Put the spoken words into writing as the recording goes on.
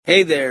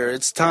Hey there,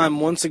 it's time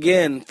once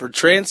again for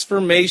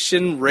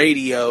Transformation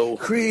Radio.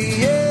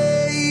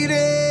 Create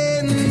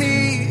in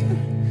me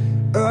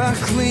a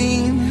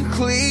clean,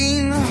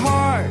 clean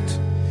heart.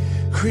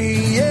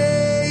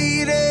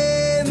 Create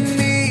in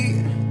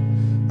me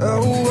a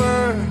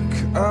work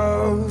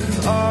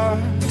of art.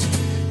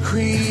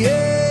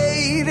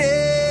 Create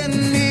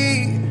in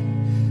me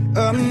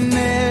a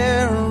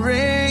miracle.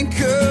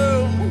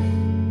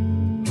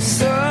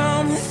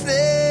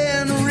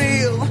 Something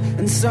real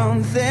and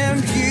something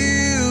beautiful.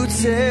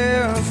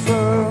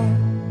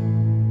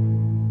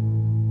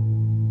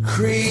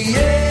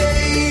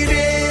 Create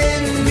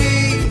in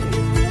me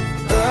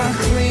a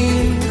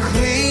clean,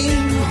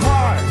 clean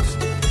heart.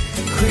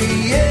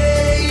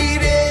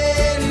 Create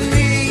in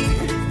me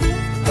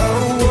a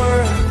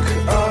work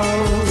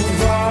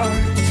of art.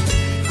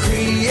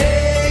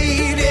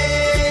 Create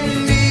in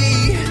me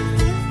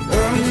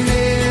a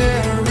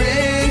miracle.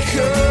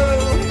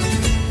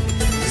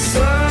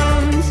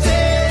 Something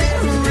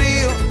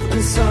real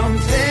and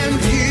something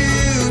beautiful.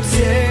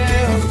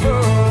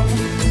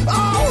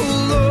 Oh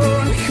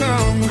Lord,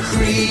 come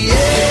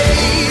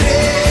create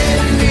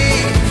in me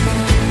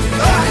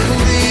a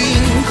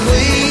clean,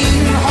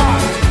 clean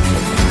heart.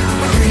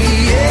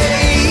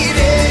 Create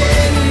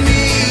in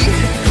me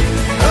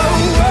a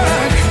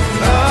work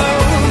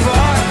of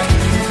art.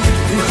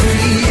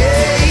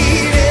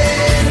 Create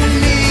in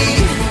me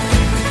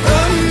a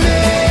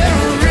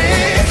miracle.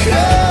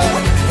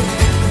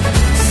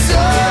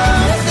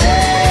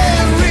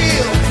 Something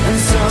real and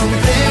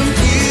something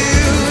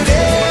beautiful.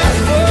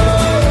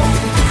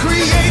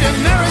 Create a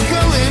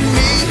miracle in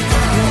me.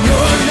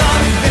 You're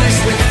not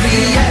finished with me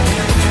yet.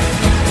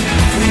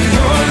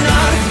 You're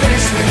not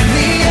finished with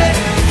me yet.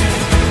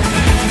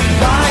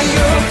 By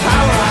your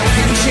power I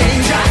can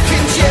change,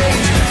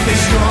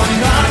 'cause you're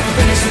not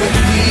finished with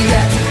me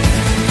yet.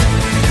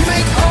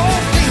 Make all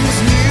things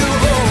new.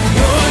 Oh,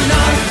 you're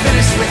not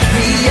finished with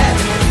me yet.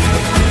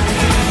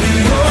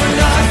 You're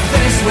not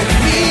finished with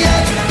me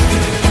yet.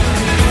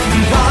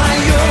 By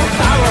your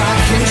power I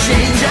can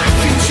change,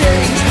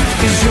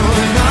 'cause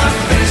you're not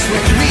finished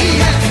with me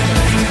yet.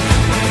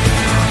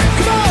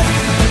 Come on,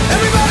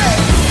 everybody!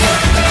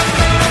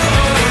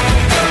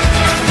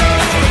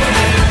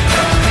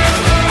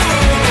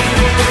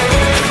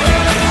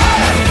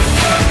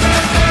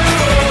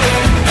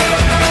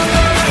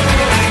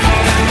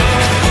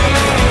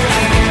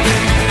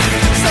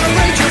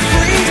 Celebrate your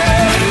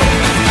freedom.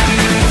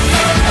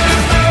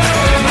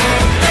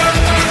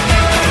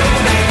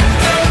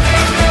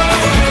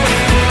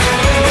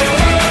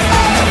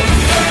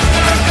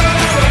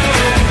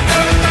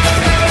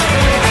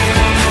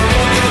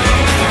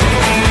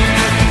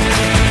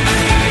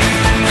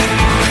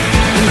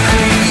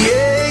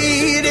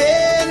 Create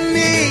in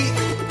me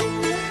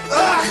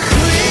a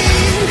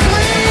clean,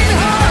 clean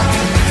heart.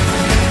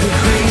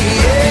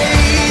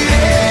 Create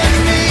in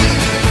me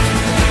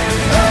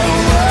a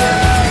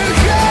work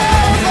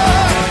of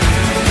art.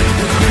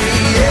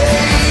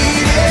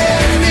 Create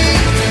in me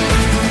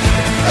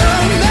a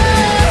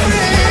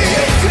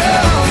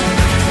miracle.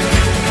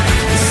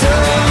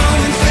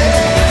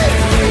 Something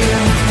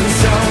real,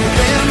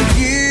 something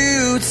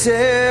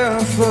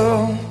beautiful.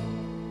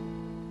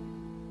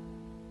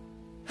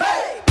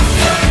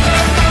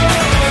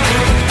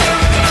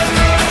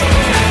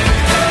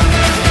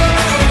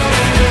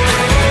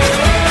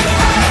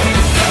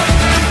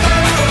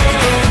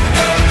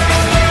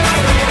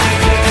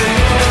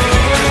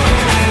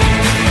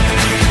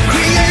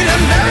 Create a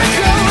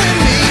miracle in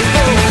me.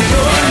 Oh,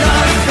 you're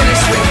not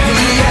finished with me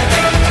yet.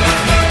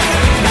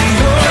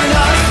 You're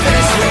not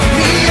finished with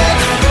me yet.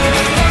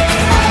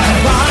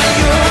 By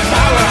your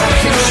power I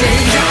can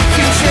change,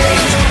 'cause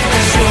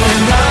you're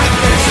not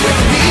finished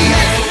with me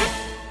yet.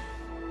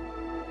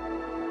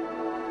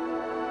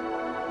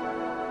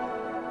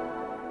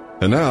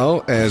 And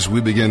now, as we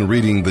begin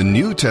reading the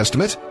New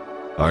Testament,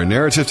 our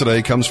narrative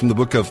today comes from the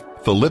book of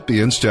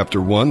Philippians,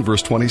 chapter 1,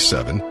 verse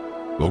 27.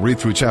 We'll read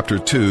through chapter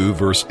 2,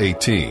 verse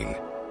 18.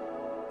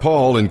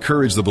 Paul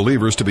encouraged the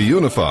believers to be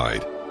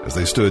unified as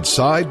they stood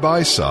side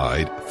by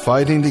side,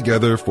 fighting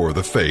together for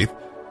the faith,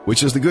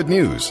 which is the good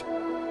news.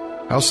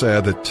 How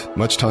sad that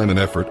much time and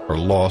effort are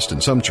lost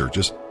in some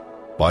churches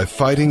by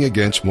fighting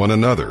against one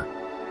another,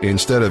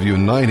 instead of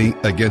uniting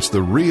against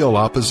the real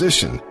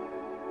opposition.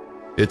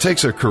 It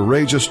takes a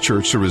courageous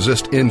church to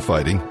resist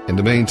infighting and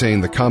to maintain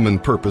the common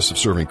purpose of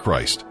serving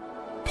Christ.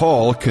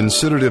 Paul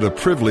considered it a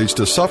privilege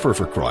to suffer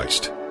for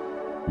Christ.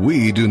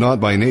 We do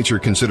not by nature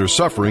consider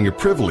suffering a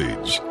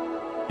privilege.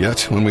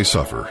 Yet, when we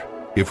suffer,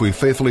 if we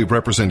faithfully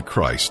represent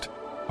Christ,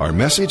 our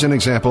message and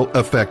example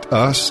affect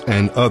us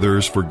and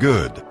others for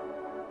good.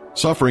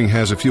 Suffering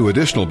has a few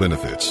additional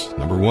benefits.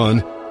 Number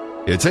one,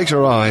 it takes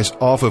our eyes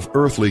off of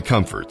earthly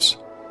comforts.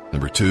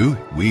 Number two,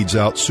 weeds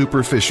out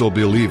superficial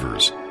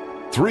believers.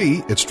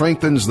 3, it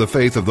strengthens the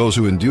faith of those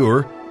who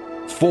endure.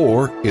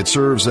 4, it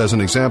serves as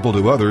an example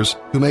to others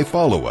who may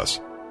follow us.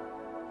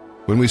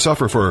 When we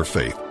suffer for our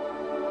faith,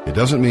 it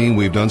doesn't mean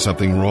we've done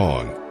something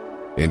wrong.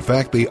 In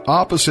fact, the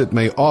opposite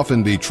may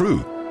often be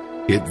true.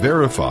 It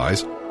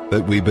verifies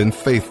that we've been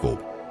faithful.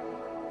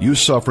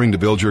 Use suffering to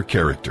build your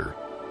character.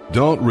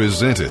 Don't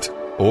resent it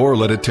or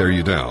let it tear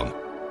you down.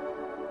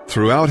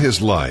 Throughout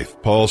his life,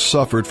 Paul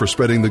suffered for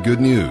spreading the good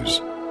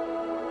news.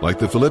 Like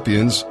the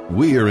Philippians,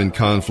 we are in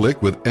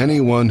conflict with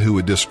anyone who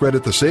would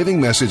discredit the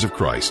saving message of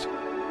Christ.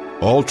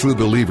 All true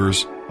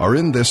believers are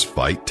in this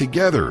fight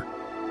together,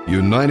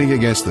 uniting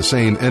against the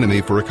same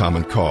enemy for a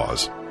common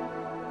cause.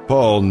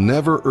 Paul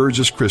never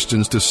urges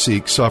Christians to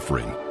seek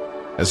suffering,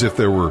 as if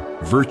there were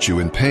virtue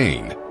in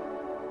pain.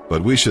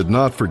 But we should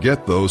not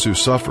forget those who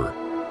suffer.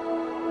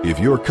 If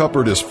your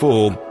cupboard is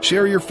full,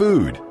 share your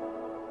food.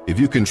 If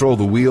you control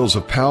the wheels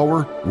of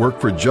power, work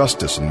for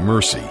justice and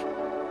mercy.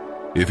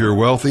 If you're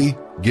wealthy,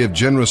 give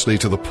generously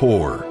to the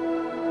poor.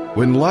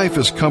 When life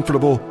is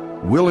comfortable,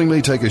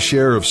 willingly take a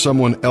share of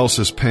someone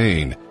else's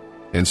pain,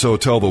 and so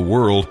tell the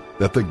world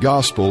that the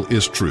gospel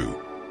is true.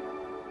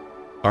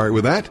 All right,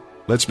 with that,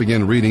 let's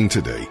begin reading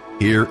today,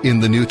 here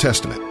in the New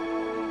Testament.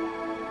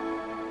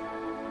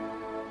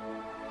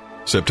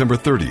 September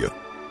 30th,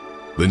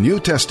 the New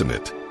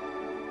Testament.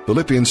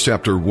 Philippians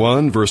chapter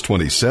 1, verse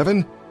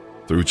 27,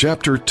 through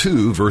chapter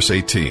 2, verse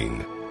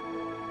 18.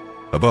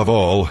 Above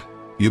all,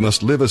 you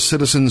must live as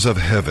citizens of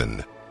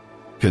heaven,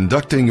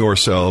 conducting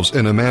yourselves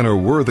in a manner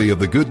worthy of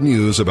the good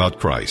news about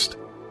Christ.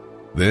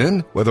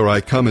 Then, whether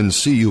I come and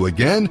see you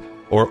again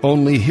or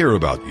only hear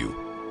about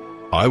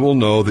you, I will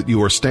know that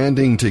you are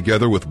standing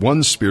together with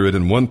one spirit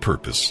and one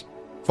purpose,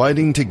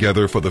 fighting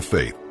together for the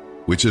faith,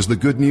 which is the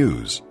good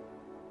news.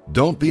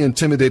 Don't be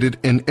intimidated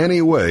in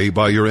any way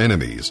by your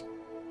enemies.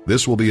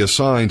 This will be a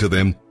sign to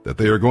them that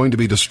they are going to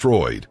be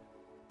destroyed,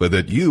 but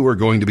that you are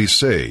going to be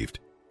saved,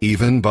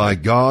 even by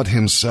God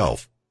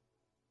himself.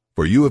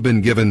 For you have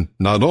been given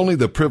not only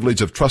the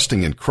privilege of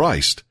trusting in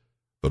Christ,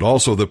 but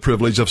also the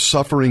privilege of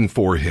suffering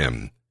for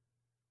him.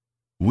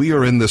 We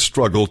are in this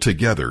struggle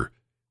together.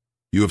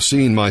 You have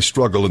seen my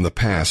struggle in the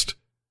past,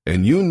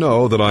 and you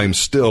know that I am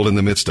still in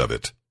the midst of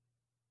it.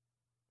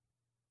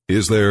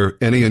 Is there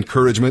any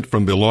encouragement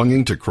from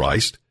belonging to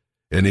Christ?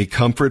 Any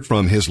comfort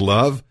from his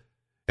love?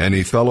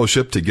 Any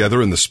fellowship together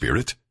in the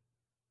Spirit?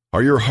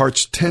 Are your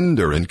hearts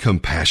tender and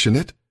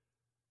compassionate?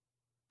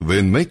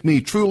 Then make me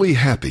truly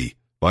happy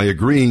by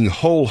agreeing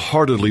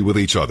wholeheartedly with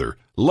each other,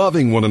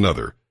 loving one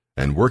another,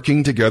 and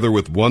working together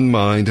with one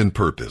mind and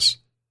purpose.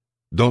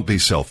 Don't be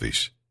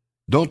selfish.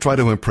 Don't try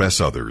to impress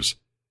others.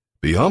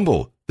 Be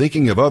humble,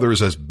 thinking of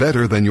others as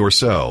better than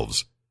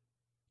yourselves.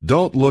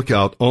 Don't look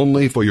out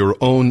only for your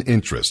own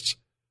interests,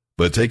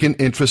 but take an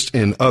interest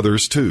in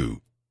others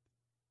too.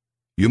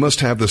 You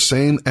must have the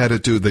same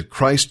attitude that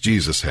Christ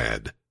Jesus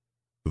had.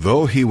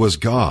 Though he was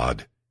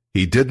God,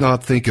 he did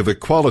not think of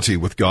equality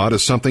with God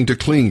as something to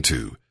cling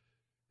to.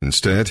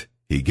 Instead,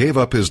 he gave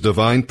up his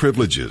divine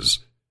privileges.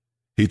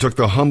 He took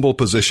the humble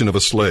position of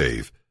a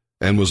slave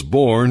and was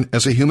born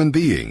as a human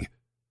being.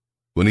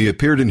 When he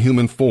appeared in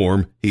human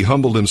form, he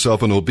humbled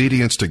himself in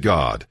obedience to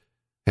God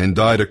and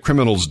died a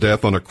criminal's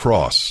death on a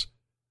cross.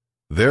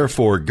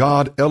 Therefore,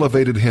 God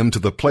elevated him to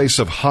the place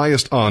of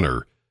highest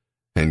honor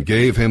and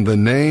gave him the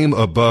name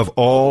above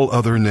all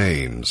other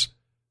names,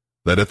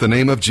 that at the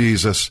name of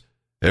Jesus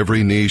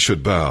every knee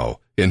should bow,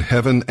 in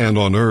heaven and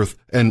on earth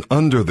and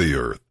under the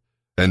earth,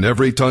 and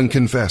every tongue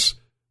confess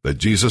that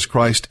Jesus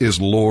Christ is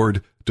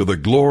Lord, to the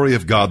glory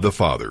of God the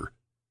Father.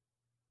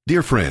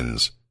 Dear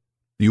friends,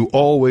 you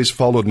always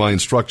followed my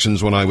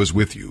instructions when I was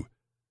with you,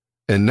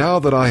 and now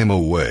that I am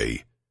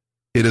away,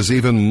 it is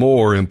even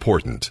more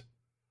important.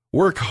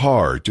 Work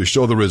hard to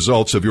show the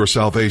results of your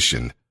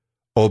salvation,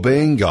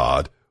 obeying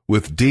God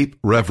with deep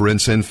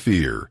reverence and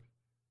fear.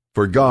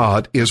 For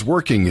God is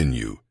working in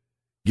you,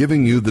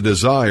 giving you the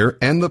desire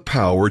and the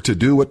power to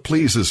do what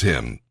pleases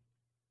him.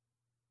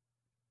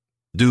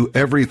 Do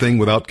everything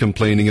without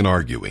complaining and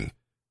arguing,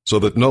 so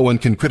that no one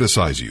can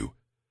criticize you.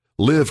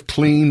 Live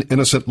clean,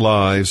 innocent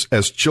lives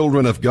as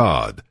children of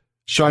God,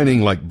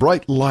 shining like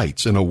bright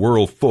lights in a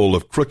world full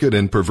of crooked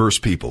and perverse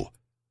people.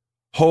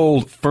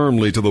 Hold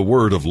firmly to the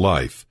word of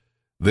life.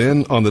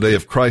 Then, on the day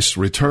of Christ's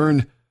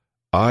return,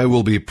 I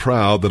will be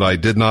proud that I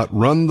did not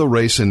run the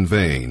race in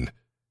vain,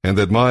 and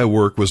that my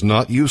work was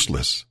not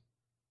useless.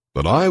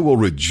 But I will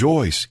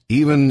rejoice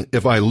even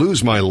if I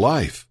lose my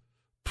life,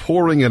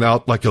 pouring it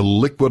out like a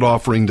liquid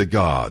offering to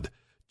God,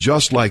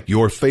 just like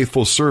your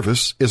faithful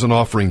service is an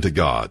offering to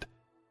God.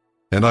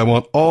 And I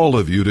want all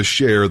of you to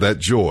share that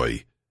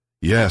joy.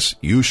 Yes,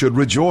 you should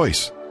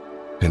rejoice,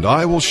 and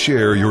I will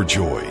share your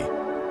joy.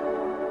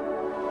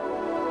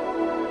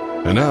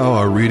 And now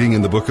our reading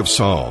in the book of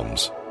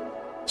Psalms.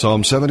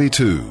 Psalm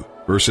 72,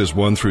 verses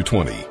 1 through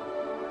 20.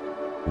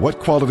 What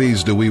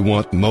qualities do we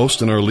want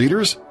most in our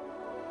leaders?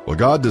 Well,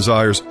 God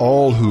desires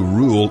all who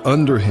rule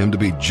under him to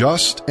be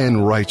just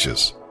and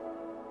righteous.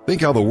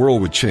 Think how the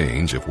world would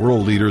change if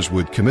world leaders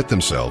would commit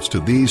themselves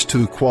to these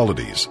two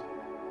qualities.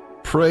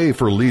 Pray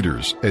for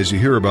leaders as you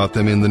hear about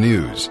them in the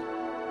news.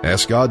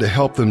 Ask God to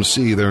help them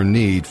see their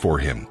need for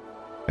him.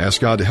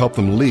 Ask God to help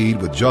them lead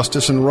with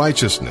justice and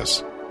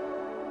righteousness.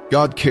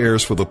 God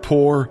cares for the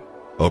poor,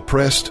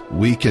 oppressed,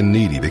 weak, and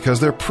needy because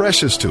they're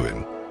precious to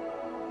him.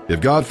 If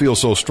God feels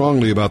so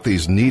strongly about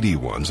these needy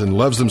ones and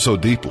loves them so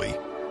deeply,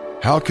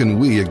 how can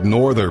we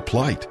ignore their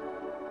plight?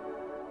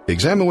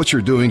 Examine what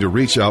you're doing to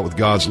reach out with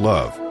God's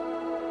love.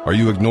 Are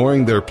you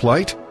ignoring their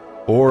plight,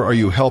 or are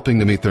you helping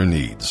to meet their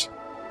needs?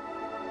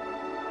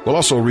 We'll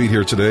also read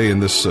here today in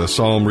this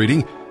psalm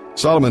reading,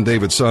 Solomon,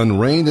 David's son,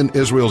 reigned in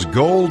Israel's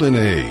golden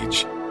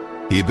age.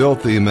 He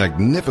built the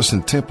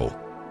magnificent temple,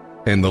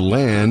 and the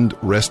land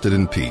rested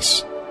in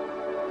peace.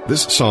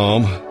 This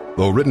psalm,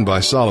 though written by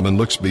Solomon,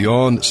 looks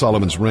beyond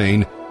Solomon's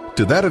reign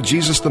to that of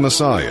Jesus the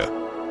Messiah,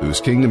 whose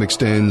kingdom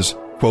extends,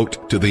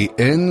 quote, to the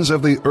ends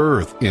of the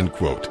earth, end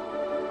quote,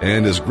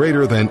 and is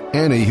greater than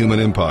any human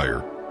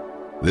empire.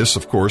 This,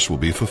 of course, will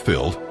be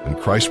fulfilled when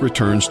Christ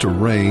returns to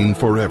reign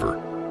forever.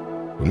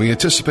 When we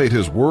anticipate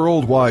his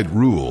worldwide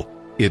rule,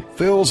 it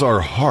fills our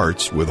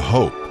hearts with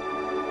hope.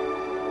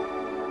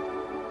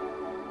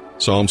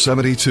 Psalm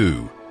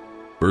 72,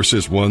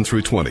 verses 1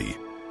 through 20,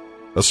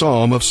 a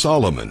psalm of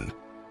Solomon.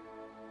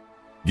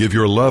 Give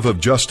your love of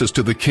justice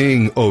to the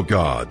king, O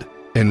God,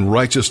 and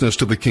righteousness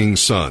to the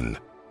king's son.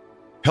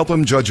 Help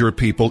him judge your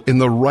people in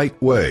the right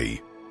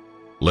way.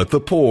 Let the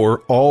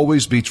poor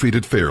always be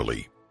treated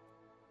fairly.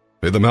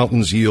 May the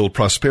mountains yield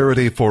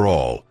prosperity for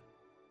all,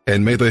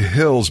 and may the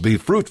hills be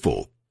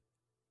fruitful.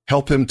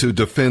 Help him to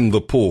defend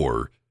the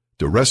poor,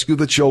 to rescue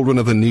the children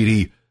of the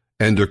needy,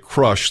 and to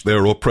crush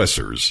their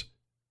oppressors.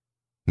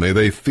 May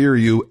they fear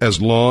you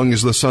as long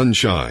as the sun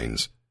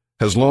shines,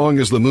 as long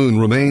as the moon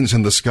remains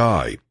in the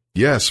sky,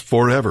 yes,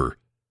 forever.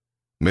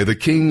 May the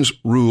king's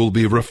rule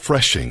be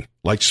refreshing,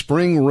 like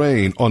spring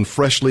rain on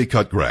freshly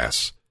cut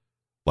grass,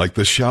 like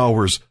the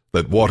showers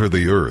that water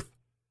the earth.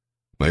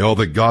 May all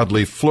the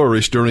godly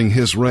flourish during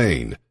his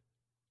reign.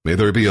 May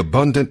there be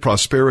abundant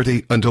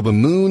prosperity until the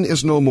moon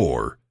is no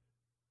more.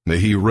 May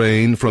he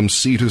reign from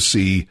sea to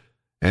sea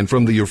and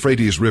from the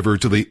Euphrates River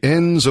to the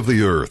ends of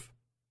the earth.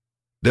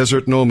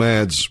 Desert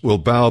nomads will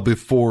bow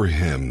before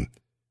him.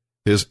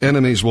 His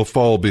enemies will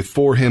fall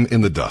before him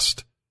in the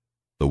dust.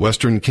 The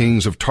western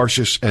kings of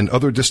Tarshish and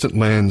other distant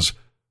lands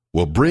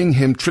will bring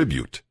him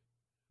tribute.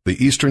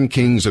 The eastern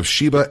kings of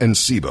Sheba and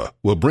Seba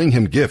will bring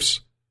him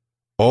gifts.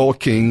 All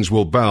kings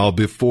will bow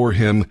before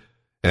him,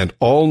 and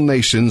all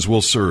nations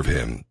will serve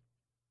him.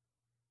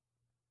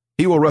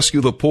 He will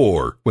rescue the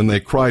poor when they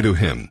cry to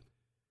him.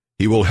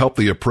 He will help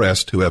the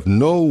oppressed who have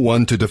no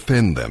one to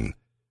defend them.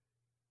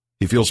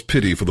 He feels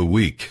pity for the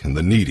weak and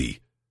the needy,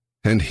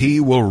 and he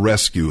will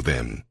rescue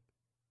them.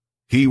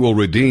 He will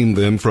redeem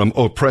them from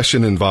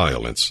oppression and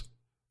violence,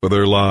 for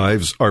their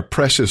lives are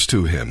precious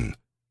to him.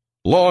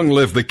 Long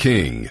live the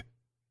king!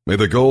 May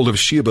the gold of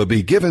Sheba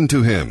be given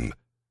to him.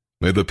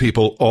 May the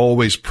people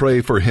always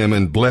pray for him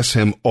and bless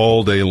him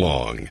all day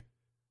long.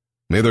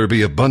 May there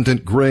be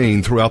abundant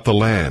grain throughout the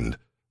land,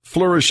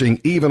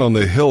 flourishing even on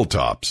the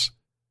hilltops.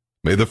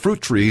 May the fruit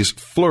trees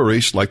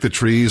flourish like the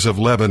trees of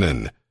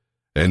Lebanon,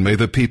 and may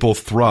the people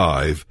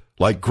thrive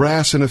like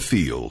grass in a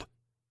field.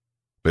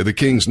 May the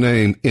king's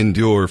name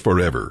endure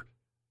forever.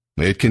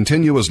 May it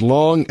continue as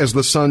long as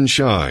the sun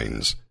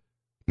shines.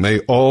 May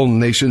all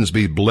nations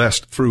be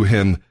blessed through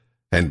him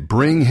and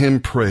bring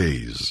him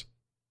praise.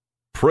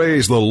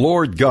 Praise the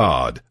Lord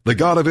God, the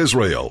God of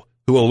Israel,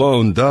 who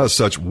alone does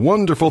such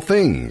wonderful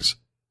things.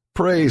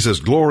 Praise his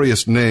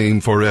glorious name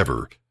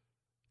forever.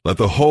 Let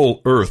the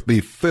whole earth be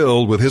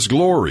filled with his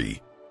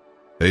glory.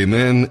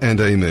 Amen and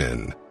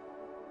amen.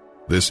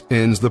 This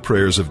ends the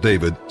prayers of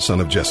David, son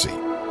of Jesse.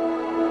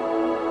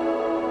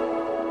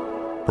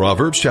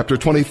 Proverbs chapter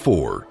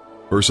 24,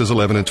 verses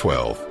 11 and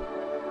 12.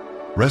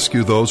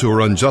 Rescue those who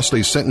are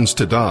unjustly sentenced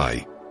to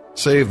die.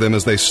 Save them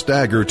as they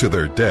stagger to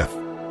their death.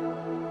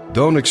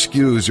 Don't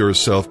excuse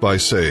yourself by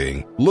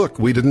saying, "Look,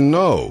 we didn't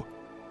know."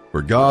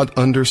 For God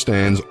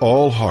understands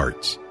all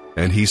hearts,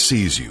 and he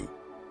sees you.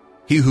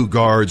 He who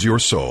guards your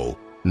soul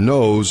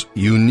knows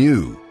you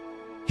knew.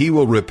 He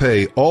will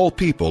repay all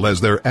people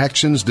as their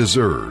actions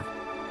deserve.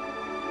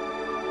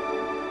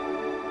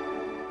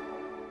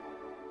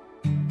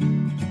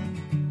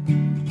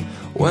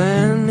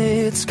 When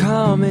it's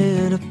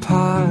coming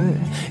apart,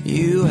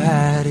 you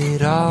had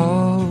it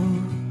all.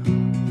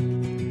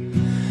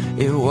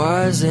 It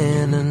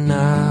wasn't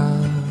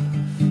enough.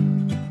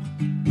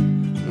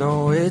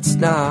 No, it's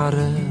not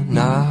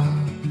enough.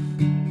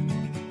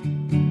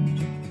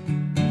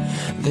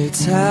 They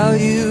tell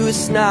you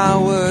it's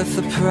not worth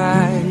the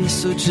price,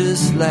 so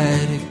just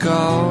let it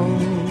go.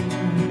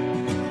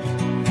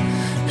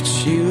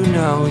 But you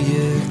know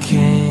you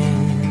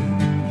can.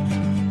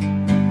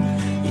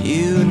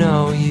 You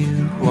know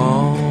you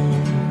won't.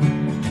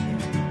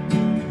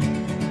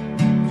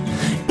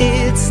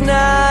 It's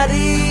not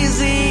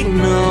easy,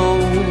 no,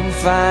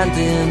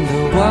 finding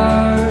the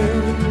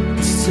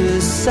words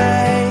to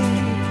say.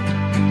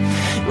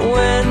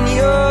 When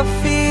you're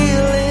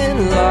feeling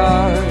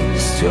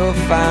lost, you'll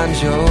find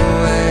your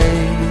way.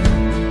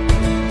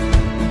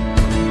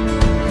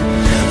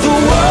 The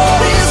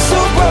world is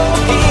so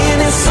broken,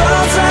 and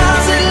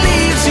sometimes it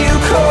leaves you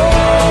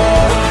cold.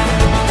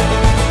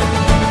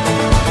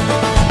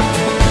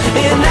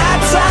 And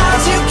at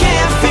times you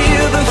can't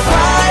feel the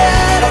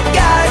fire to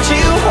guide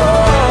you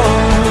home.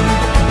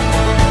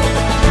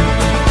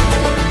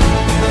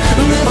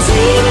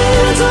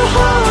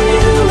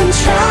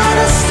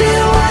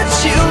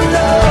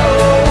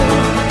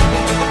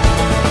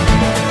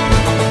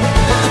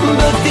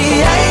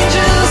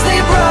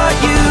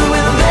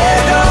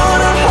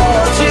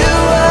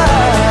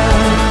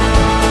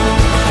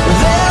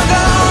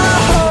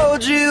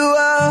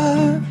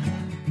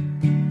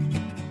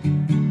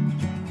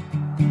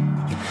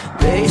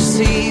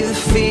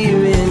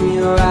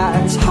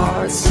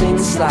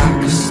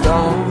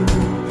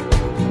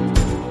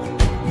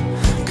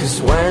 'Cause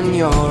when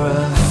you're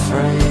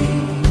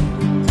afraid,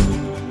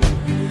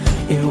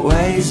 it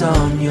weighs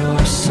on your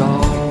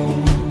soul.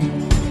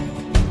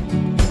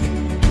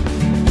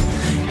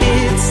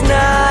 It's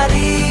not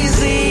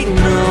easy,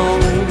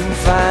 no,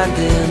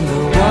 finding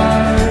the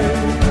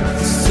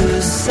words to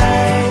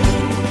say.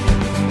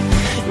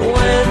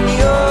 When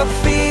you're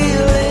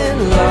feeling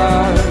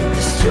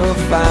lost, you'll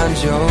find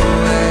your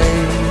way.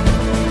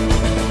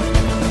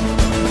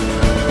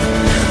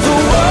 The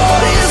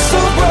world is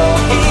so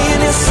broken,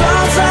 and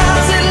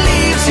sometimes it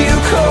leaves you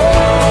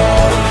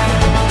cold.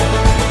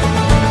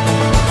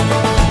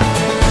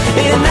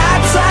 And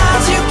at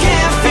times you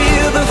can't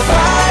feel the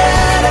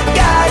fire to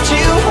guide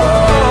you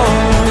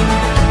home.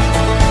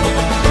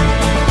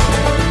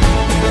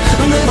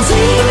 The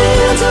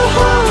demons will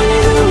hold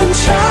you and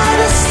try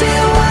to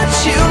steal what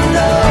you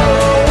know.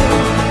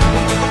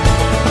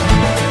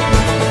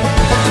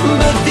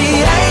 But the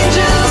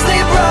angels,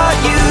 they brought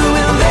you,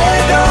 and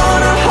they're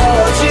gonna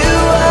hold you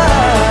up.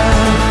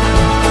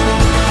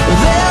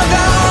 They're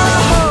gonna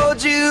hold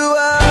you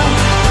up.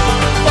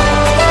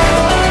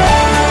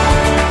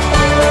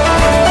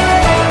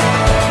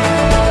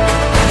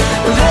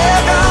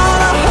 They're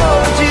gonna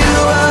hold you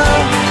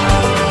up.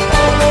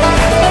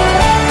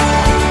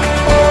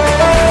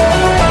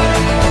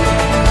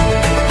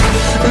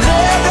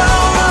 They're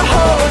gonna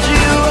hold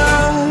you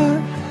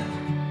up.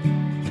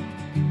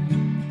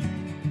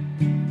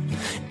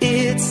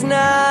 It's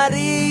not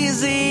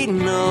easy,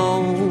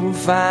 no,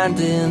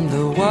 finding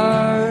the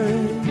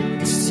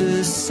words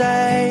to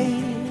say.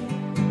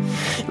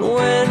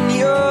 When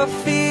you're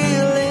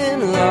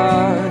feeling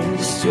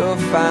lost, you'll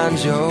find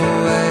your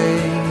way.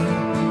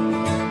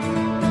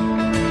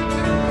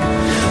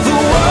 The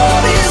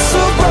world is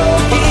so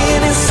broken,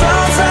 and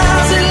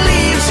sometimes it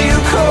leaves you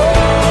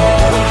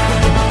cold.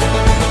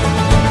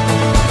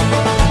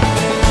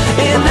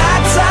 And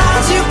at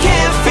times you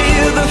can't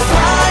feel the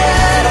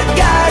fire to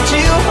guide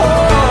you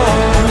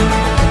home.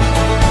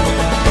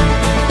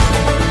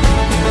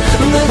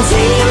 The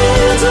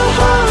demons will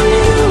hold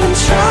you and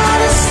try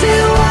to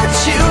steal what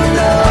you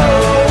know.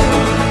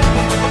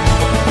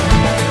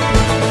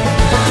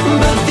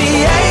 But the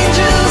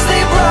angels,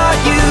 they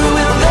brought you,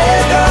 and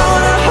they're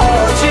gonna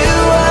hold you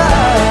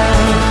up.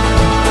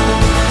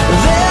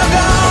 They're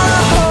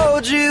gonna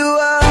hold you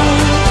up.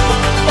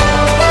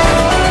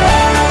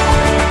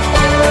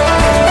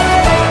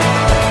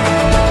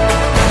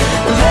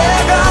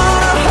 They're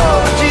gonna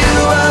hold you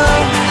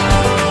up.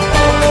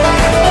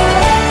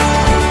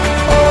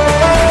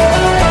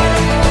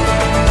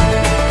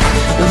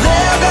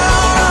 They're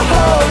gonna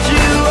hold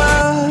you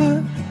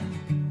up.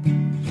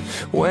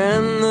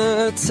 When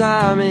the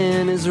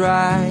timing is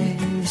right,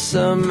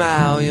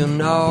 somehow you'll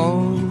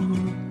know.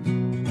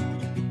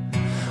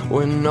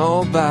 When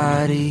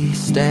nobody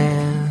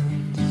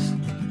stands,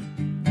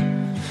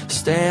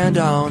 stand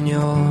on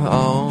your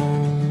own.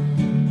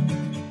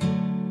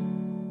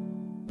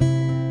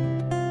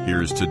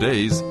 Here's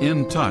today's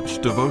In Touch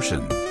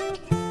devotion.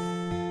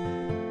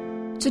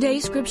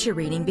 Today's scripture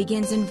reading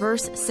begins in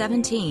verse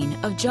 17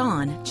 of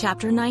John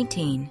chapter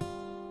 19.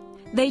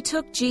 They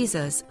took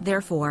Jesus,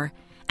 therefore,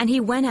 and he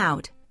went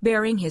out,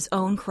 bearing his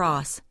own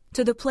cross,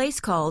 to the place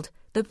called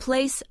the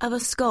Place of a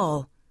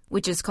Skull,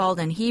 which is called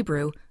in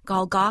Hebrew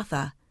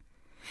Golgotha.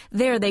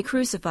 There they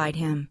crucified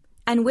him,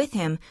 and with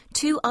him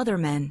 2 other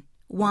men,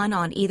 one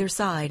on either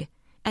side,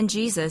 and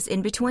Jesus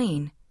in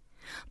between.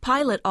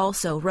 Pilate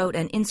also wrote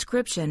an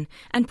inscription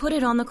and put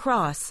it on the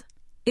cross.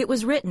 It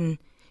was written,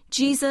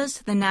 Jesus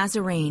the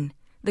Nazarene,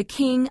 the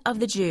King of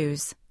the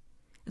Jews.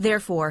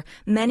 Therefore,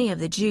 many of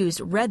the Jews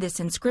read this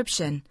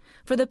inscription,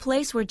 for the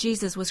place where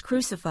Jesus was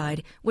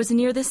crucified was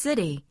near the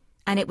city,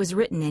 and it was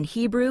written in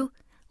Hebrew,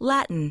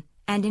 Latin,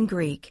 and in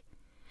Greek.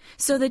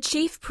 So the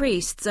chief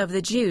priests of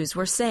the Jews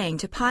were saying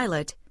to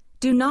Pilate,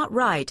 Do not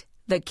write,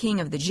 the King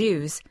of the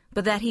Jews,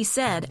 but that he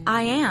said,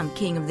 I am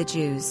King of the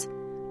Jews.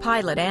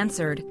 Pilate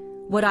answered,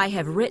 What I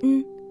have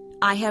written,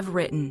 I have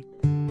written.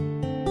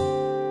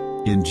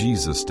 In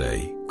Jesus'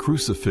 day,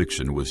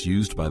 crucifixion was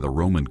used by the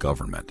Roman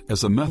government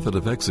as a method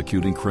of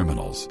executing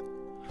criminals.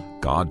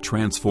 God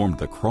transformed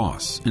the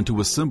cross into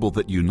a symbol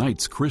that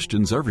unites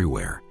Christians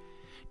everywhere.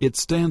 It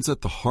stands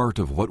at the heart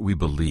of what we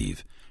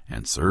believe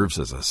and serves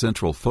as a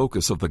central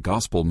focus of the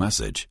gospel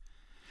message.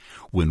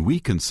 When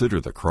we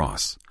consider the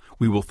cross,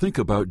 we will think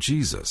about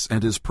Jesus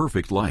and his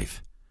perfect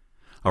life.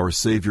 Our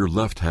Savior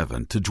left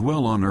heaven to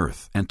dwell on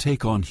earth and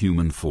take on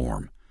human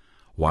form.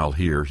 While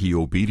here, he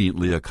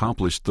obediently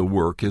accomplished the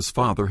work his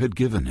Father had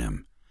given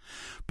him.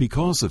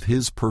 Because of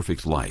his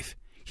perfect life,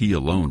 he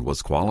alone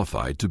was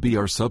qualified to be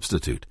our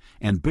substitute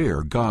and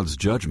bear God's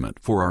judgment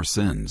for our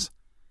sins.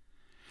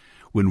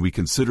 When we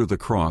consider the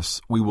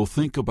cross, we will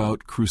think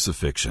about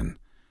crucifixion.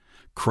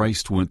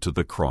 Christ went to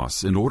the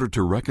cross in order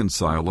to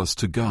reconcile us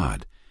to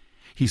God.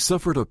 He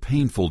suffered a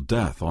painful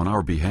death on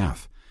our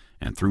behalf,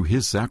 and through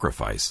his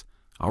sacrifice,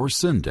 our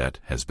sin debt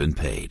has been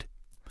paid.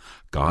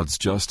 God's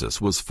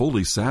justice was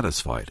fully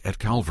satisfied at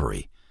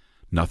Calvary.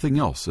 Nothing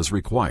else is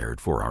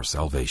required for our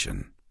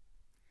salvation.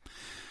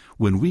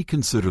 When we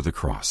consider the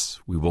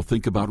cross, we will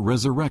think about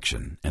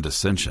resurrection and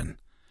ascension.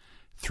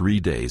 3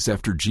 days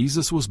after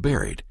Jesus was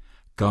buried,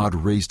 God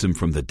raised him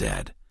from the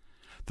dead.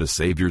 The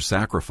Savior's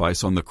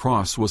sacrifice on the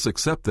cross was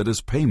accepted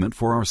as payment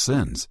for our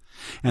sins,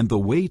 and the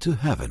way to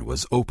heaven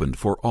was opened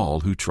for all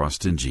who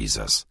trust in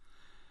Jesus.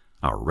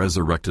 Our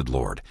resurrected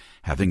Lord,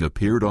 having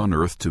appeared on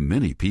earth to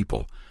many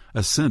people,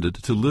 ascended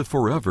to live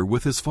forever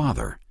with his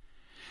Father.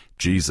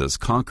 Jesus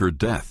conquered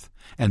death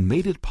and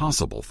made it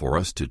possible for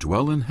us to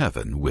dwell in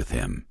heaven with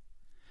him.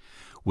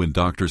 When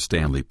Dr.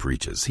 Stanley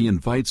preaches, he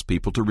invites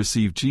people to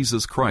receive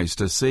Jesus Christ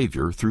as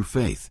Savior through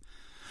faith.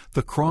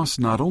 The cross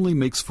not only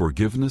makes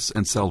forgiveness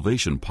and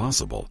salvation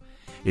possible,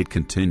 it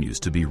continues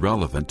to be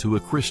relevant to a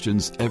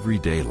Christian's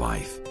everyday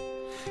life.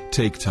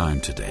 Take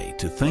time today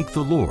to thank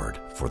the Lord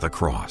for the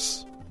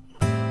cross.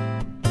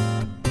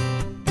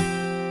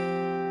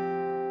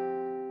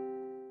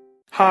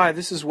 Hi,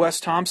 this is Wes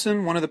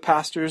Thompson, one of the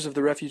pastors of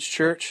the Refuge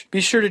Church. Be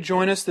sure to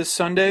join us this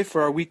Sunday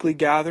for our weekly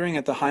gathering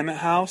at the Hymet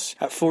House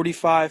at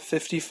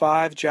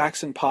 4555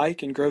 Jackson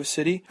Pike in Grove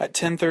City at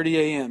 10:30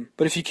 a.m.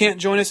 But if you can't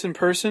join us in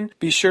person,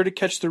 be sure to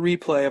catch the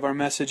replay of our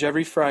message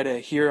every Friday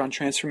here on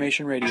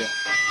Transformation Radio.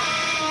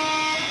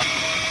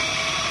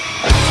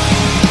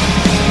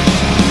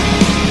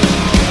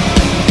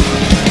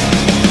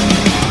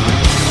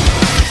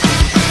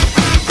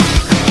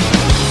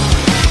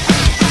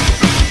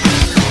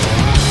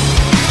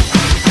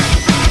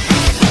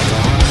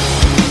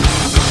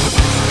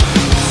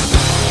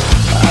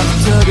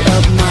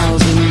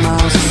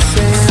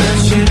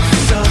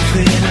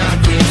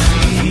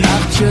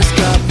 Just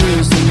got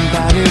bruised and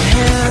battered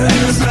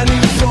hands,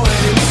 running for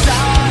it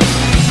inside,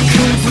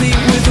 complete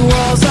with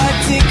walls I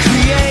did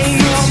create.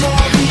 From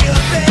all the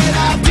earth that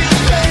I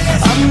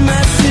displaced, a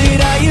mess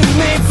that I have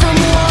made from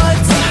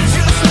what I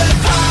just let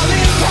pile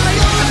in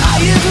pile.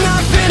 I have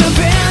not been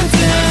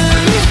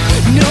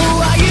abandoned, no,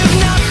 I have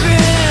not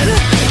been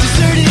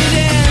deserted,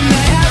 and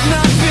I have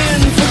not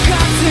been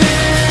forgotten.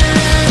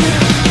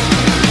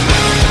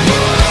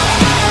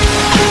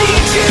 I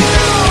need you.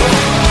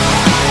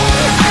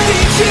 I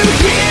need you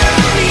here,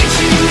 I need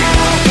you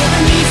now. I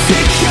need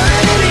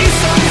security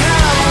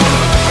somehow.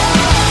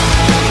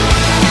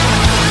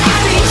 I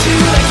need you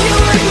like you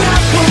would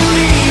not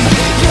believe.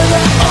 You're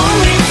the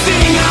only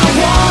thing I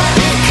want,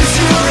 'cause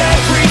you're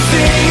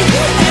everything,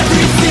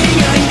 everything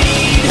I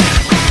need.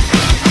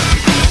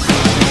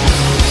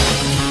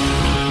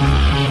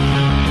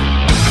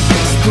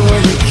 Explore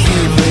the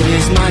cave that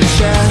is my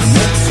chest.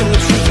 So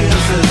it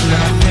reveals there's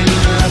nothing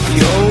left.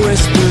 Your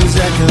whispers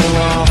echo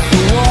off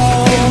the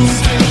walls.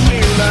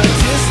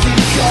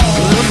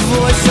 The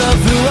voice of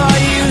who I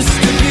used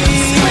to be,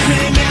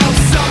 screaming out,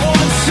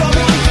 someone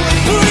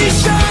please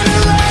shine a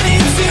light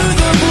into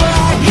the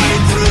black,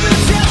 lead through the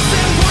depths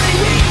and bring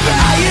me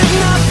back. I have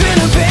not been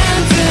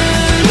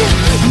abandoned,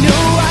 no,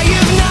 I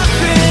have not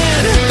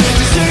been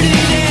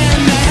deserted,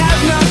 and I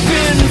have not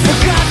been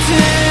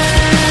forgotten.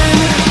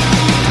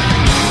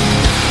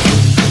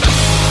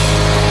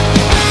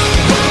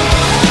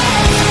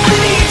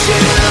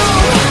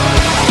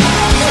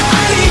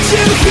 I need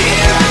you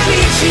here, I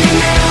need you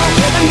now.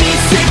 I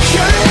need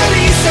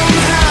security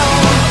somehow.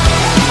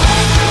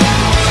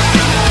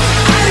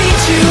 I need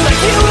you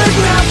like you would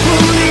not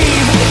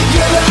believe.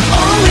 You're the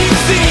only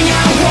thing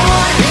I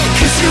want,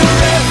 'cause you're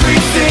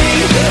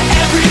everything,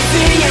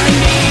 everything I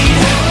need.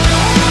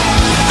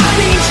 I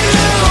need you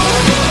now.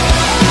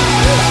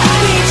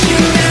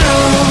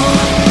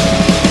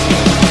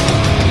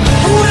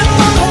 When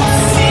my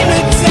hopes seem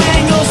to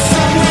tangle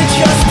somewhere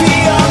just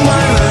beyond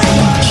my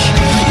reach,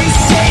 you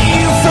say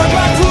you've heard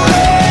my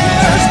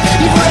prayers,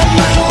 you've read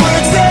my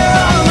words there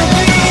on the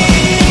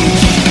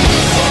beach.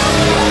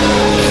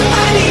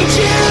 I need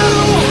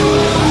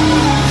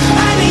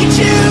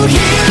you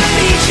here, I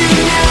need you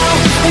now.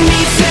 I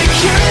need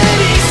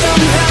security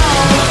somehow.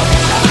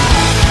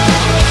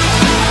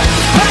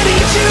 I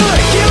need you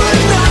like you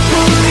would not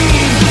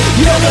believe.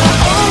 You're the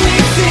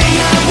only thing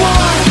I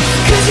want,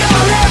 'cause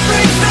you're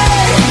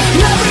everything,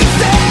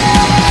 everything.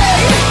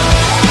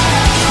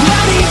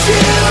 I need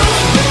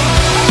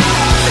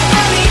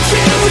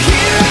you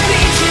here, I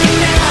need you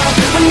now.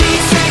 I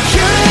need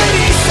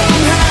security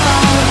somehow,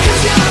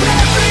 'cause you're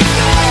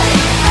everything.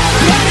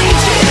 I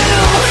need you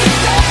now.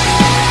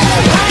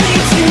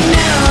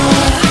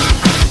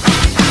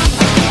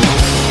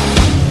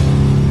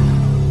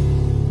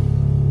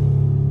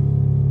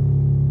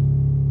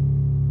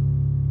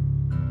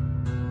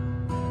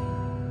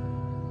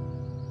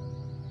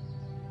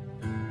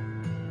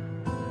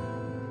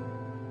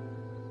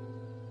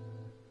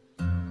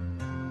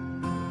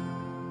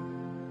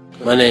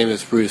 My name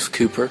is Bruce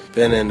Cooper.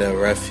 Been in the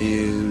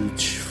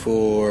Refuge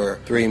for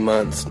 3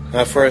 months. When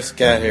I first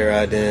got here,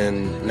 I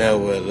didn't know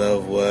what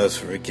love was,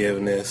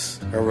 forgiveness,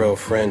 or real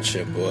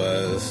friendship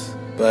was.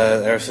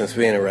 But ever since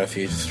being a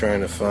Refuge, just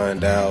trying to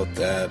find out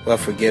that what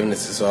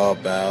forgiveness is all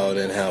about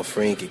and how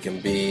freeing it can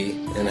be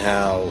and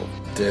how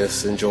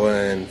just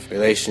enjoying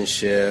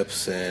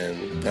relationships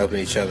and helping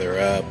each other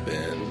up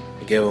and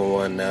forgiving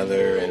one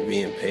another and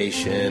being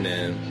patient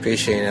and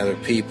appreciating other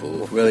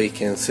people really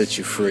can set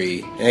you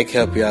free. And it can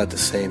help you out at the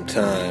same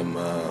time.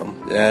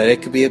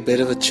 It could be a bit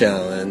of a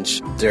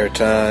challenge. There are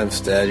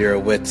times that you're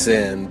at wit's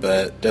end,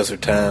 but those are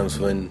times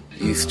when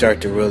you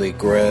start to really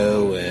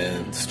grow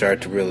and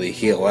start to really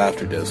heal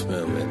after those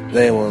moments.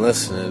 If anyone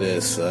listening to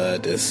this,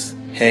 just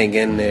hang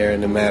in there,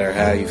 no matter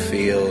how you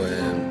feel,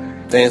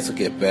 and things will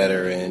get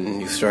better, and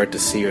you start to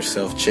see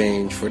yourself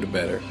change for the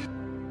better.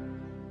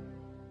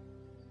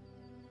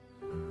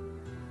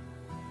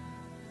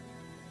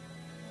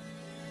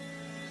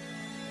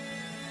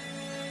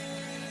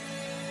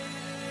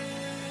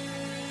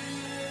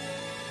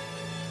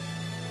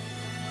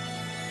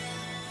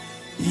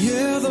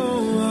 Yeah,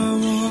 though I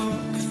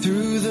walk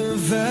through the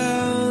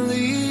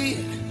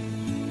valley,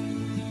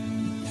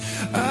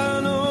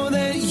 I know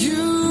that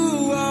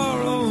you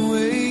are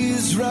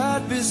always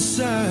right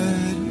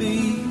beside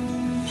me,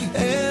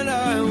 and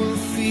I will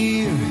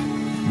fear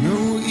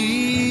no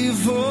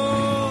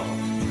evil.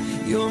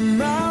 You're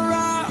my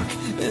rock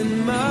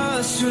and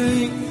my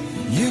strength,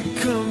 you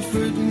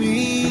comfort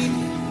me.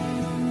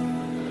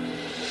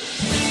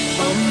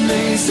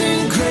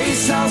 Amazing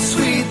grace, how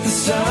sweet the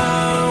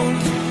sound.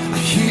 I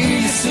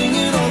hear you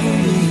singing over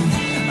me.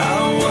 I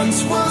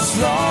once was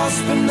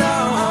lost, but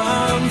now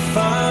I'm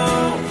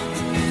found.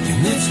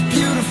 And it's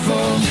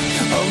beautiful.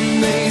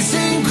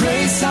 Amazing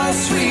grace, how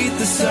sweet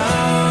the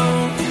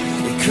sound.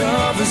 It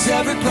covers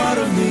every part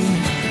of me.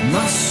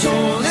 My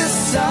soul is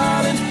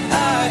silent,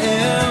 I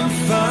am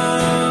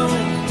found.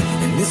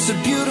 And it's a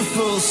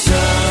beautiful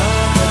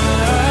sound.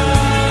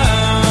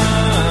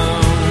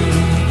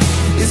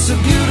 It's a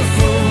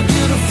beautiful,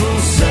 beautiful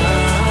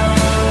sound.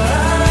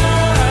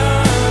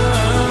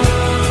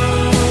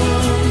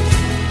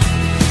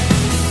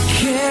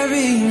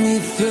 Carry me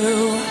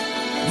through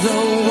the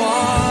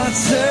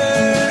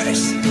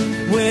waters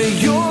where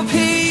your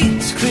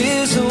peace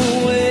clears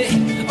away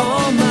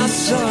all my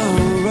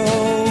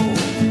sorrow.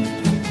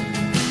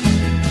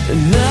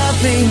 And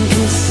nothing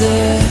can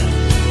separate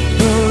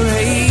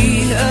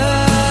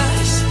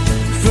us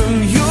from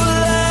your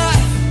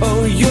life or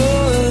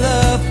your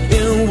love.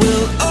 It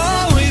will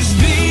always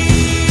be.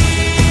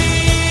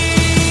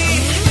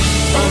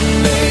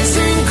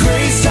 Amazing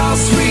grace, how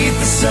sweet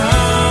the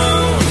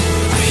sound.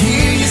 I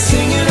hear you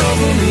singing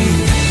over me.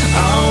 I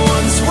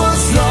once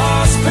was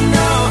lost, but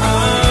now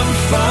I'm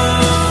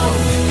found.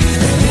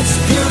 And it's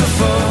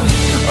beautiful.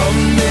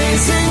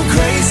 Amazing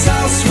grace,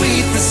 how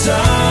sweet the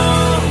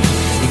sound.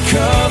 It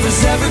covers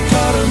every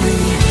part of me.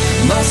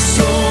 My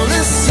soul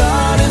is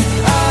silent,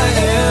 I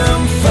am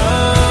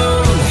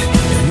found.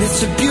 And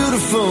it's a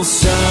beautiful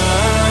sound.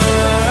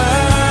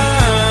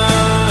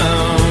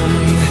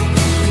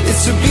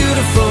 It's a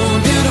beautiful,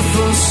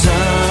 beautiful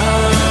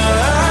sound.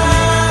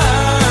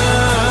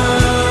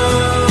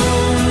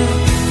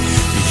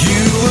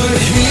 You were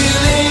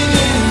healing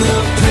in the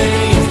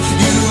pain.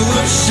 You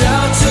were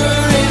shelter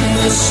in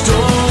the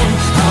storm.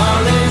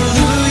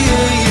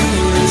 Hallelujah, you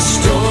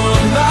restore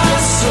my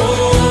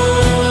soul.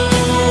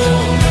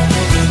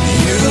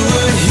 You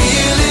were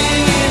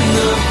healing in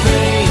the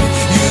pain.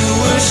 You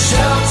were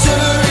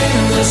shelter in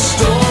the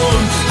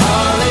storm.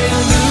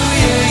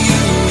 Hallelujah,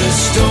 you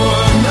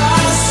restore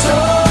my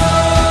soul.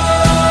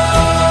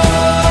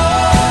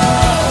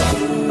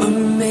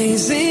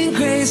 Amazing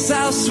grace,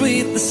 how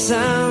sweet the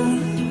sound.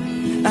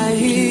 I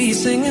hear you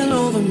singing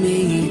over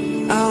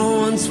me. I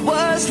once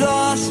was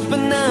lost, but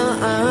now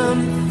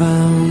I'm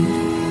found.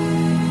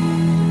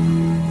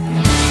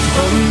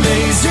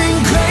 Amazing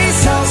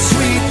grace, how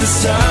sweet the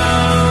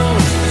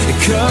sound. It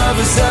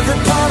covers every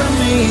part of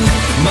me.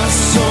 My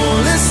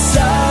soul is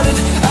silent,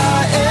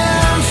 I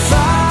am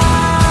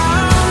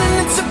found. And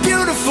it's a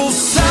beautiful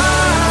sound.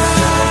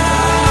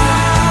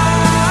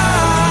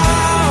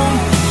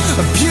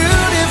 A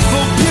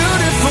beautiful,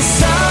 beautiful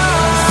sound.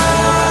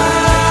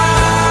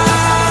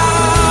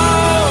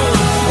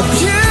 A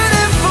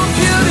beautiful,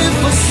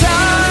 beautiful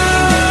sound.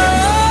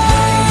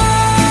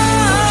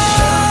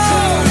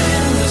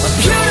 A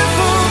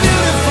beautiful,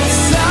 beautiful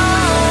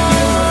sound.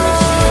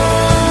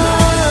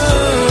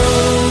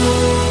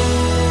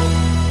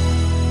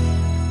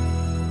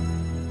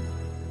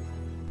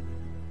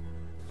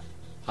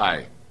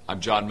 Hi, I'm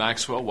John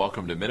Maxwell.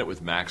 Welcome to Minute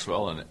with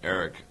Maxwell. And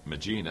Eric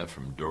Magina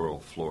from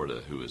Doral,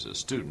 Florida, who is a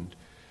student,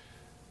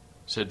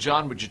 said,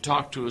 John, would you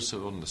talk to us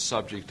on the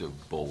subject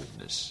of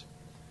boldness?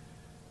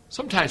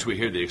 Sometimes we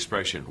hear the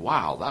expression,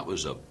 wow, that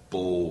was a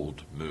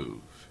bold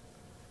move.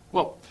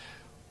 Well,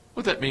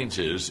 what that means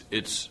is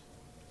it's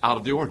out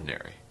of the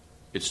ordinary.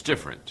 It's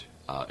different.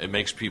 It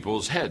makes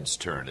people's heads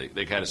turn.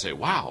 They kind of say,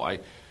 wow,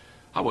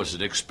 I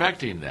wasn't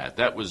expecting that.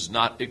 That was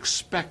not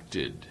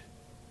expected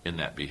in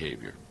that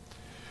behavior.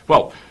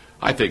 Well,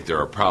 I think there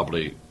are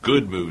probably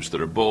good moves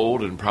that are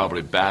bold and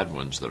probably bad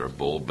ones that are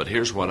bold, but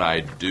here's what I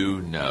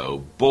do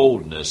know.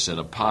 Boldness in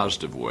a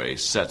positive way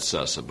sets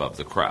us above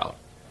the crowd.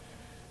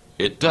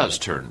 It does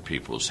turn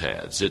people's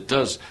heads. It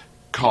does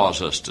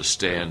cause us to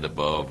stand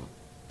above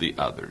the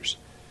others.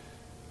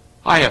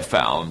 I have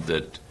found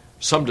that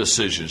some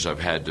decisions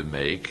I've had to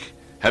make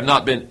have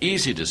not been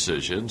easy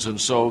decisions, and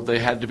so they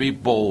had to be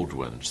bold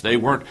ones. They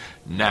weren't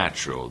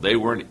natural. They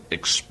weren't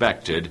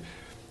expected,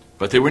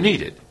 but they were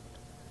needed.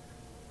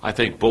 I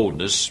think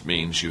boldness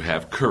means you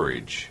have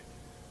courage.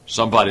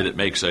 Somebody that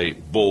makes a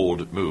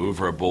bold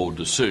move or a bold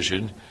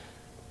decision,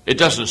 it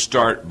doesn't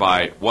start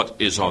by what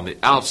is on the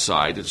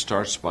outside. It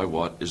starts by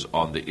what is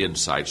on the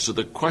inside. So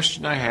the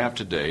question I have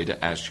today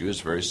to ask you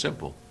is very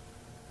simple.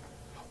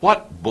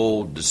 What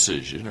bold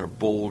decision or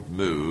bold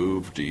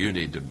move do you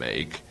need to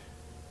make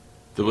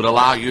that would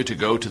allow you to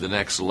go to the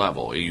next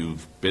level?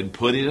 You've been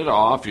putting it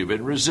off, you've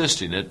been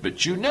resisting it,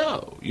 but you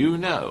know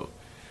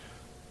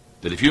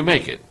that if you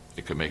make it,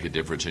 it can make a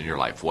difference in your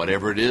life.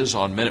 Whatever it is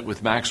on Minute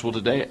with Maxwell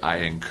today, I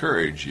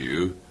encourage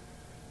you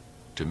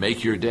to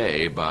make your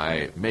day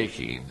by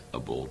making a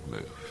bold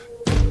move.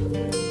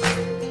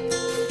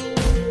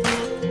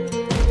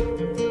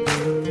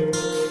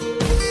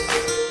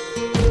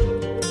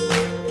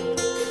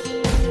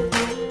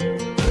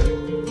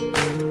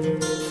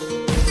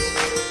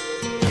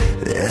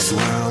 This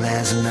world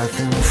has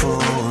nothing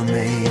for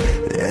me.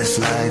 This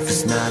life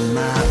is not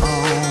my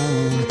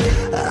own.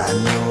 I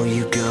know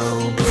you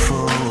go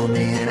before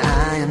me, and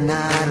I am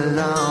not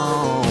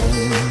alone.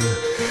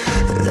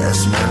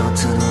 This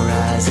mountain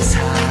rises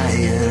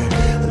higher.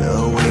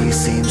 The way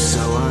seems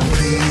so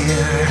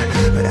unclear,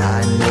 but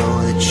I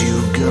know that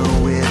you go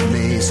with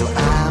me, so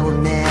I will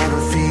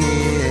never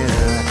fear.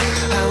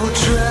 I will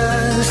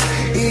trust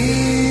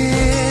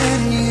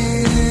in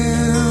you.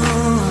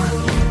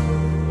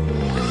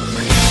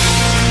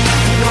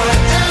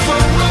 Whatever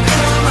will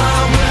come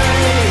our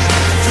way,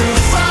 through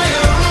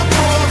fire or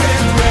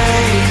pouring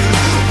rain,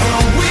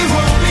 oh, we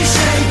won't be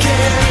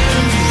shaken.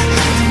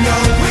 No,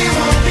 we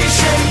won't be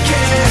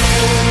shaken.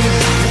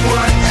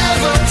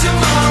 Whatever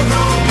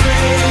tomorrow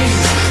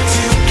brings,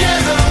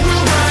 together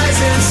we'll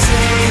rise and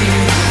sing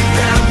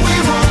that we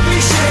won't be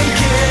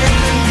shaken.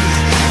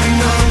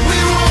 No, we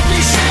won't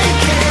be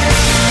shaken.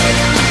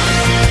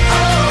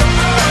 Oh,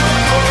 oh,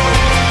 oh.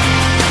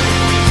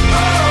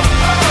 Oh,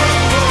 oh,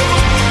 oh.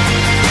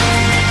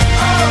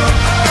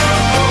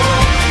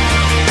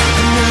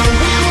 No,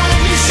 we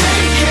won't be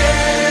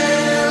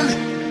shaken.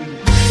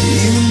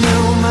 You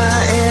know my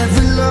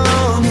every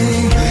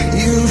longing.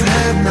 You've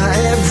heard my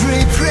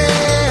every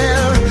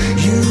prayer.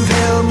 You've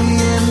held me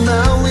in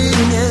my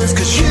weakness,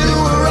 'cause you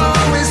were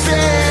always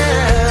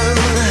there.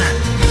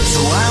 So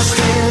I'll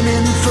stand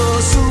in full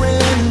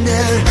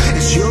surrender.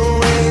 It's your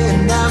way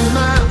and not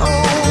my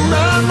own.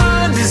 My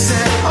mind is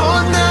set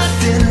on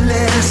nothing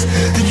less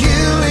than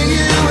you and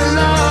you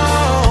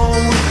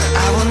alone.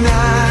 I will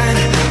not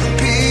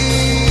be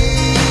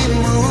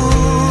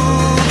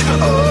moved.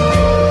 Oh,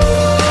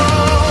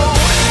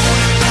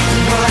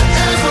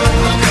 whatever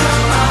will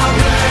come our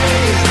way,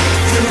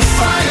 through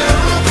fire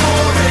or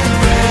pouring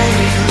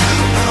rain,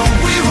 oh,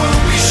 we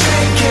won't be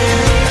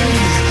shaken.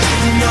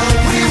 No,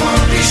 we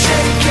won't be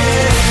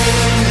shaken.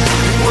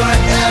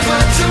 Whatever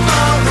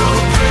tomorrow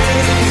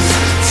brings,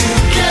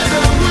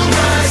 together we'll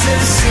rise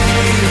and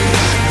sing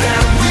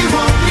that we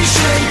won't be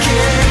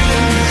shaken.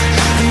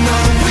 No,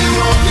 we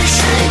won't be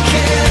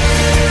shaken.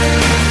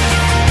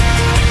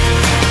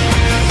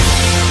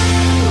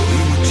 We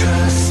will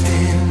trust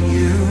in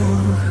you.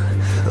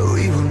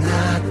 We will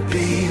not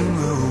be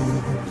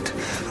moved.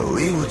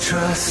 We will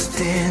trust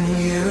in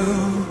you,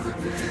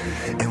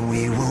 and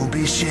we won't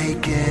be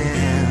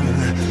shaken.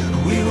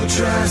 We will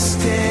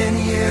trust in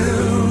you.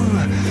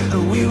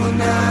 We will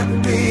not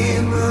be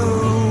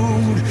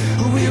moved.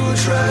 We will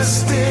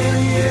trust in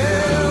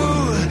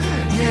you.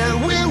 Yeah,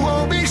 we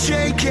won't be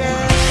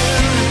shaken.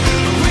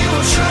 We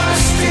will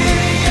trust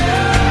in you.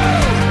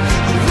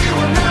 We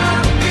will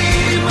not be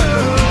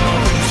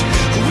moved.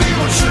 We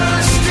will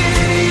trust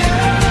in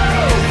you,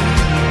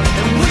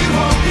 and we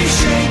won't be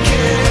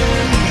shaken.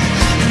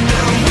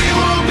 No, we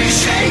won't be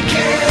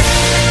shaken.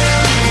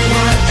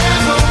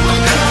 Whatever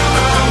will come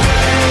our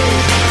way,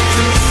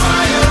 through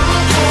fire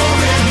or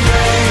pouring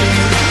rain,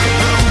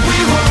 oh, we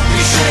won't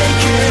be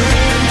shaken.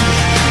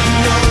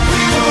 No,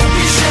 we won't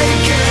be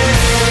shaken.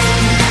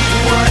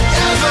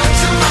 Whatever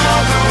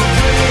tomorrow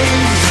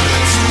brings,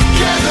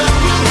 together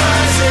we'll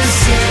rise and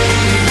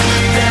sing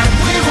that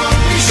we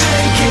won't be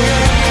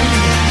shaken.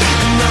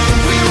 No,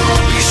 we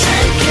won't be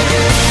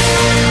shaken.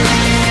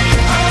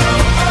 Oh,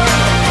 oh,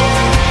 oh.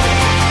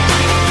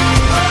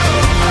 Oh,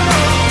 oh,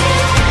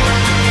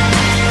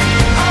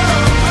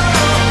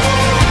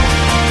 oh.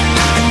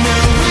 No,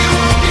 we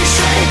won't be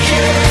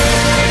shaken.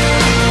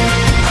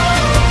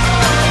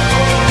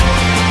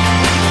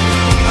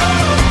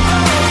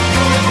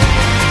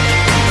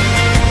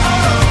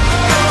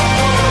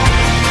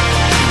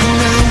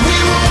 No, we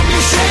won't be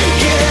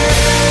shaken.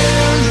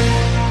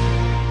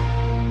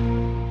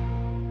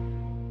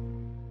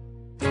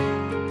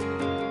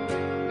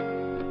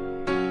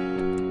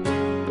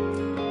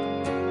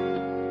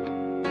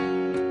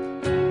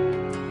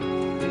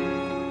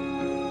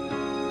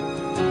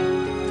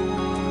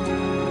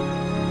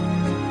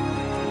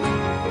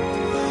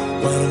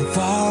 When I'm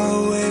far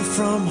away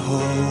from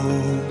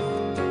home,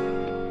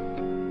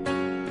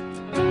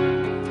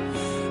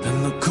 and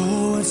the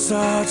cold it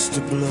starts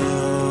to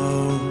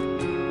blow,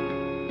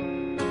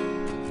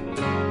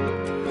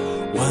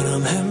 when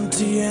I'm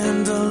empty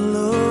and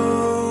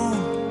alone,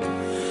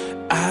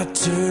 I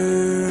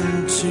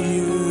turn to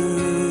you.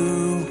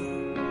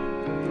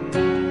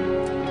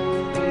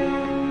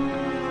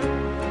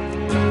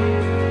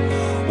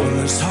 When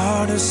there's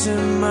hardness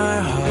in my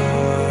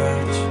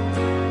heart,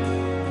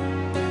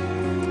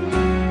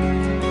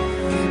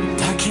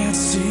 and I can't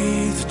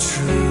see the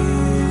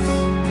truth,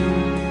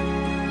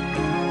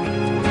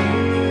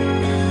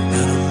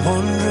 and I'm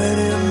wandering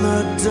in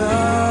the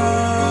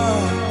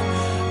dark,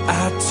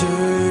 I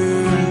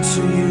turn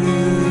to you.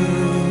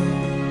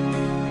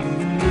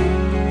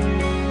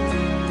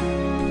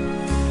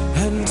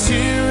 And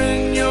here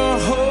in your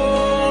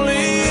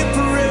holy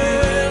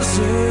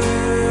presence,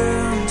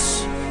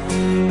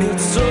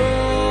 it's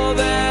all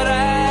that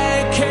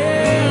I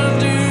can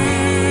do.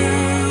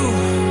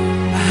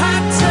 I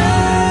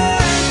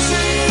turn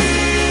to you,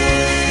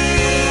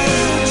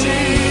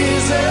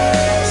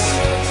 Jesus.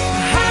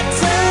 I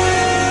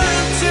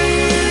turn to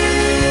you,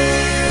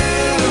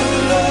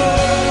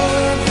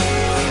 Lord.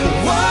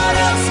 What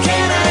else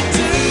can I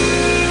do,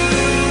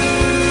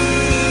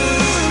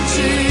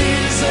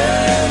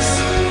 Jesus?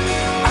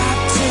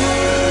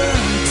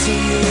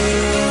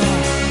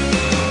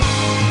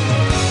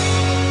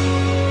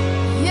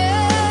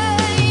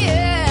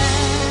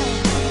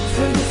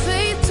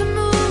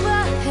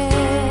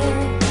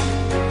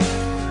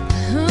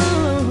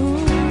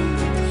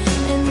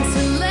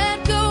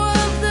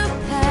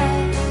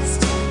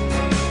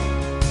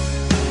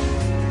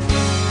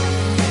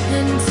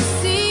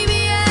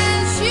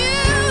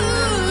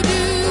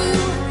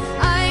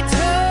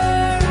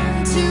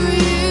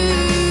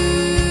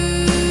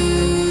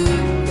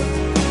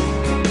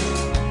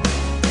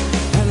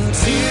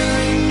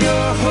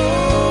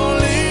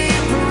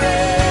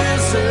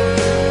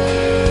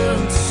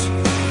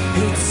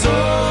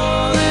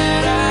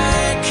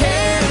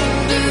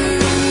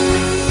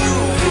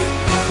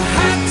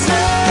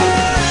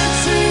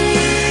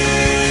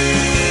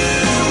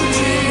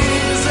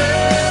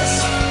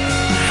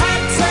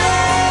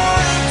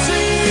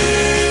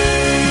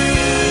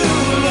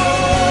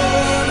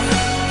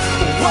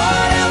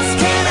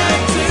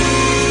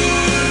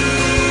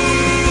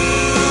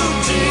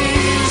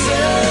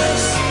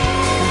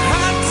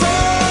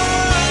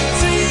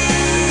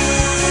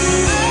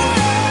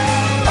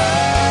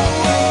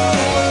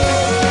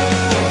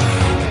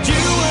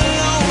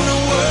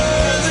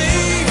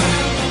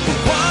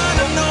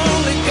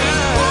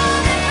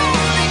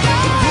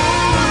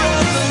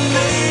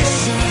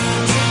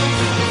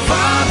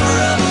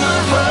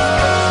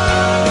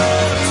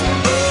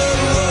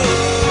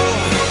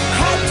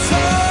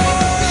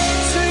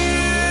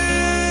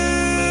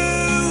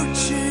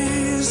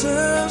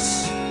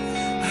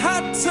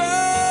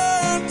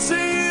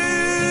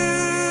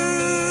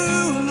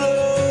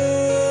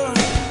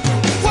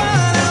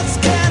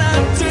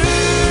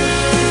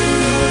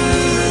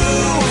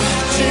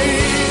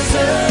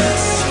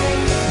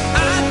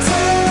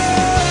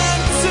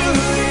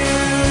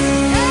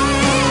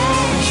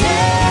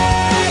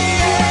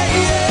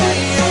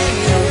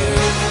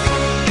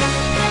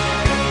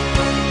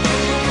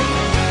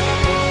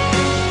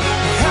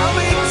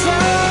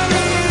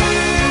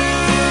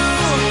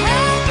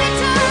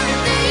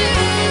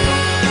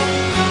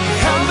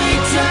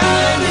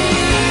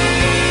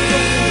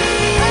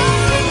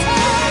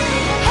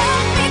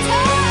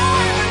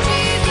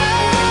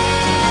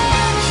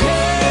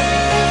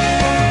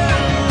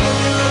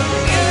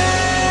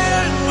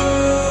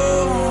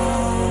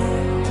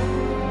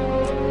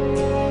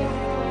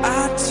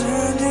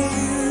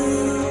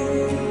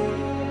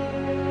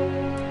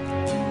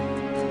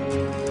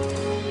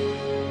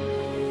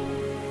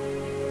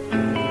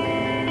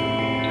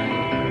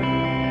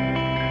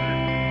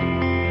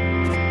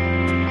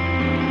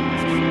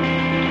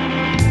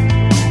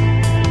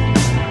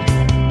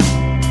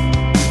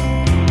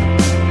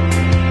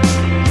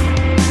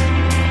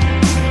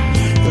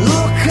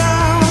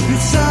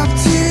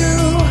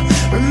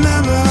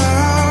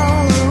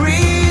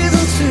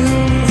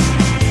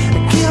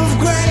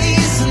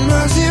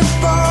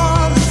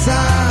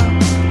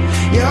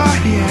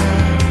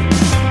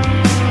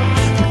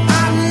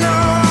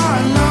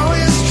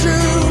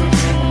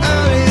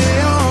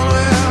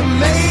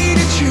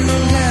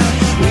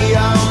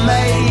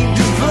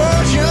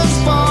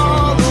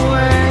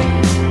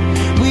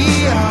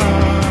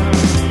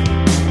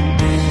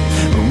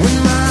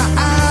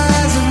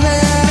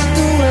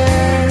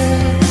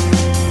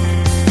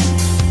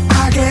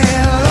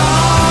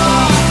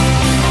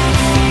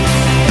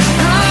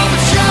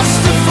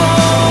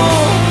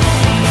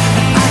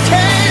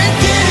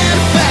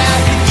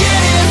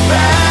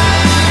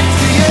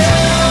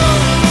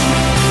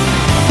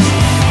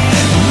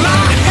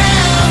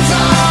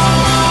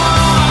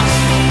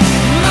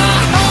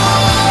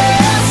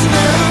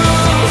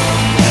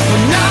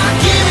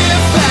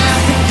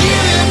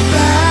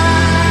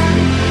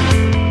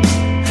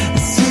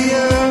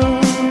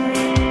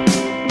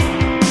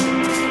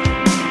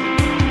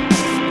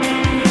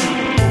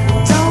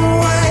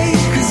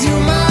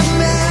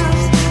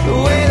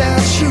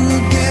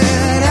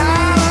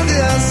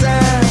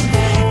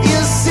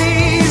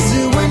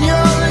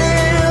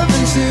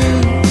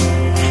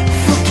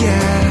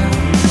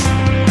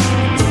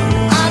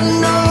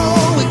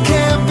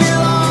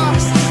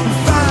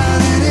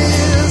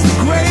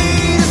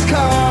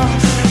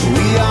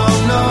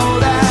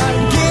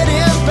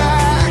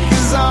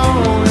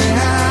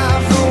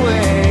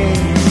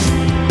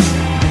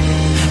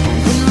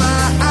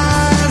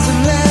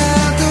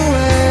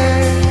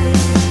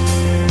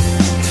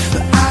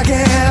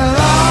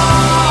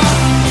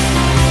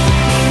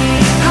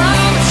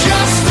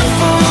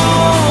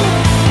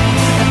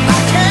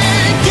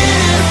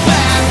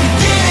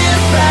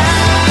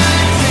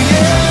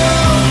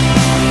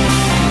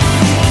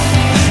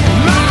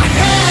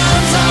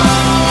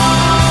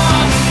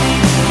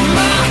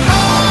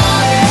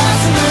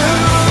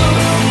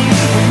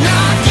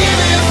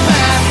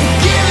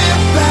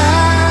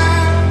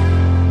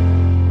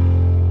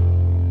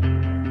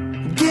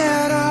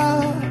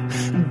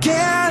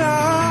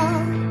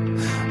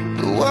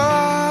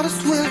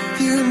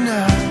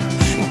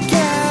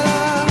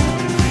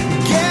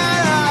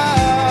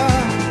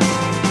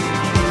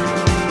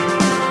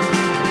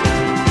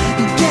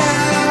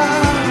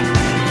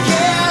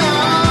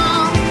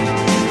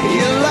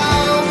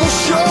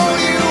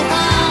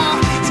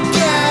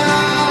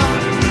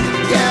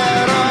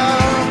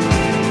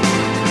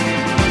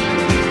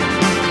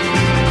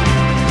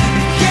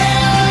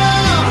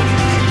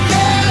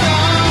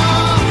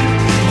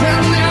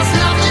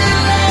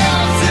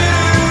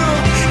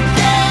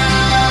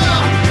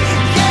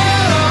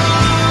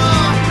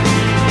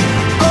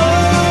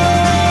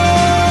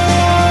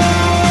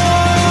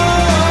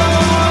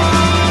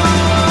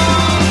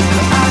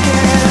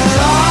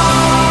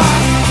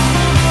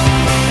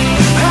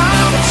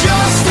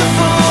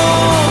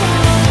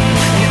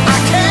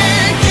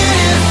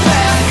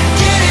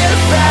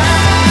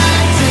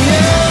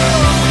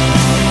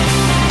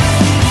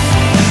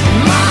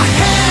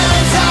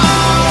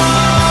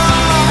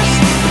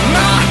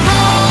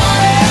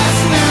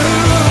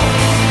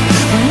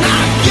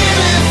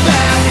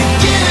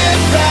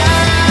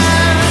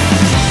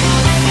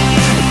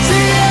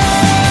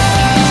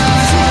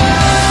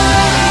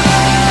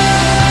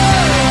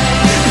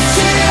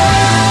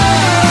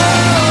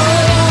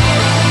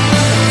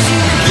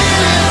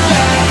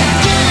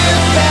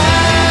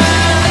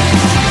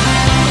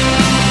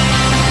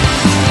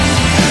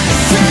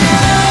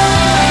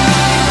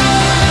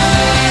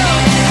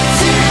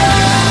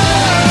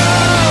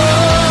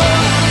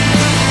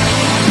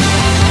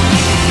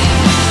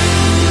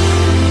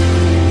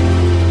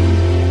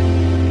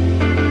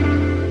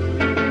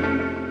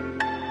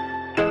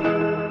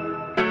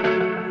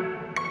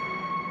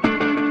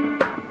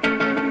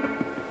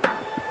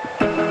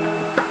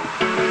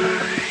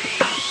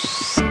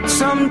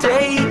 Some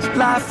days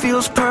life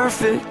feels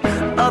perfect,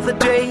 other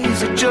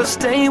days it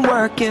just ain't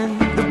working.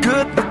 The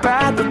good, the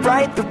bad, the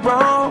right, the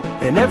wrong,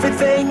 and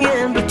everything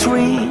in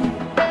between.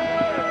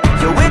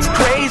 Yo, it's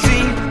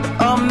crazy,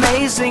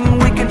 amazing.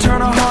 We can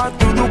turn our heart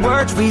through the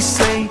words we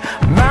say.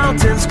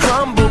 Mountains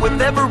crumble with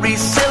every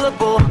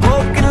syllable.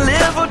 Hope can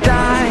live or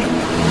die.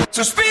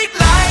 So speak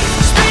life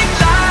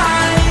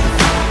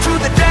to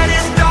the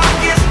deadest,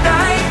 darkest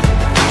night.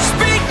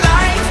 Speak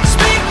life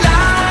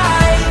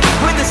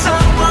when the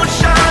sun won't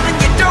shine and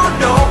you don't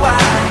know why.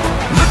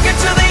 Look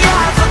into the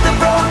eyes of the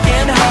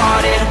broken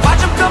hearted.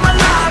 Watch them come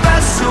alive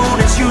as soon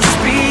as you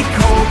speak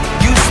hope.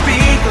 You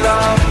speak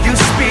love, you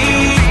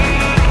speak.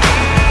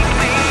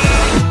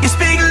 You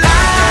speak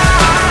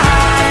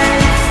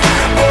life.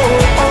 Oh,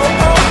 oh,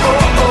 oh,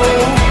 oh,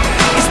 oh.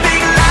 You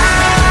speak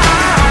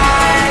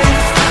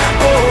life.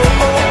 Oh,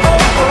 oh,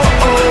 oh,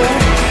 oh, oh.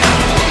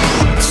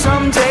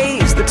 Some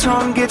days the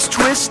tongue gets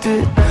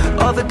twisted.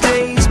 Other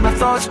days my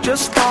thoughts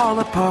just fall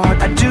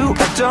apart. I do,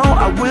 I don't,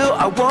 I will,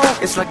 I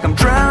won't. It's like I'm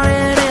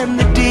drowning in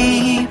the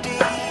deep.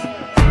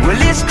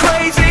 Well, it's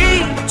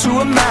crazy to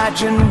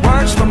imagine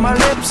words from my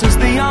lips as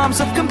the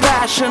arms of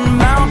compassion.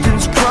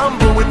 Mountains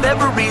crumble with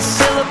every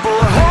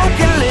syllable. Hope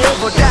can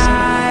live or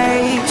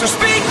die. So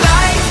speak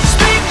life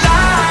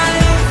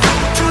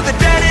to the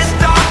deadest,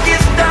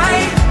 darkest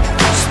night.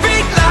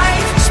 Speak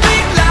life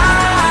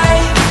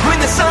when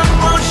the sun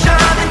won't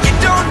shine and you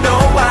don't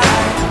know why.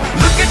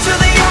 Look into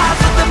the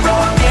eyes of the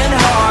broken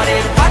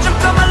hearted. Watch them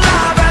come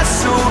alive as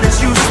soon as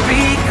you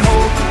speak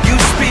hope. You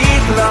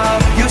speak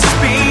love, you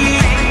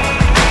speak.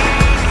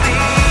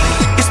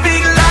 You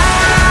speak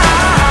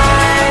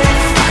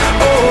life.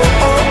 Oh,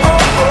 oh,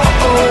 oh,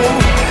 oh, oh.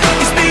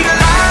 You speak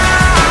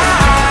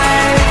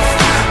life.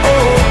 Oh,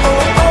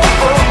 oh, oh,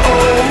 oh,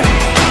 oh.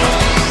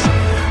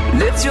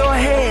 Lift your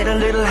head a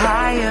little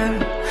higher.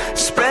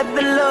 Spread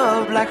the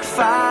love like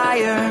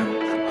fire.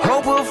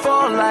 Hope will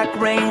fall like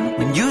rain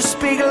when you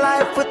speak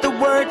life with the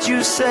words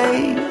you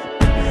say.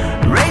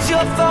 Raise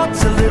your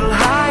thoughts a little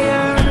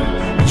higher.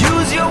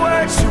 Use your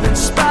words to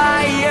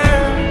inspire.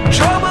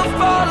 Joy will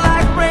fall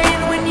like rain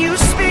when you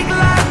speak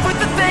life with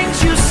the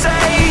things you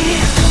say.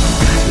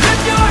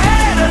 Lift your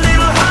head a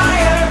little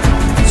higher.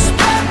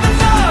 Spread the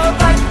love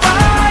like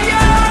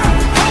fire.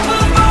 Hope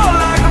will fall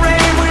like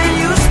rain when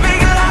you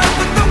speak life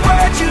with the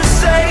words you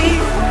say.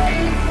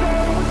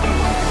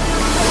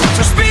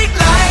 So speak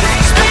life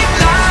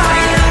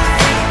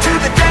to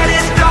the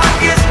deadest,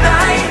 darkest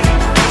night.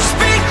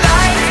 Speak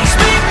life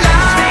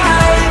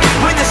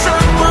when the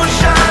sun won't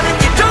shine and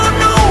you don't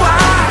know why.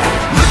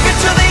 Look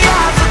into the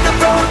eyes of the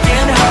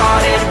broken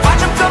hearted.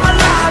 Watch them come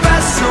alive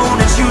as soon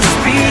as you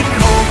speak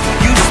hope.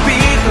 You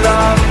speak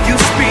love, you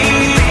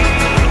speak.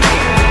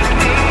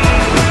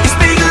 You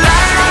speak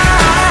life.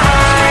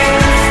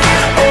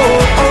 Oh,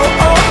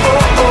 oh, oh,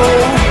 oh,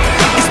 oh.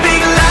 You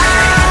speak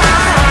life.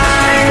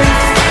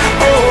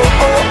 Oh,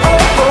 oh,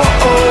 oh,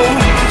 oh, oh.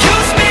 You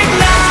speak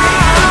life.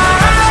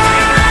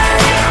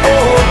 Oh,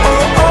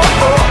 oh, oh,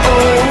 oh,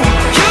 oh.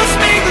 You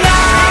speak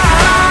life.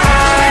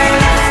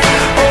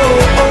 Oh,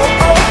 oh,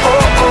 oh,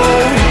 oh,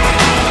 oh.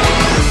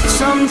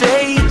 Some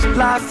days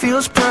life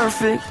feels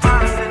perfect.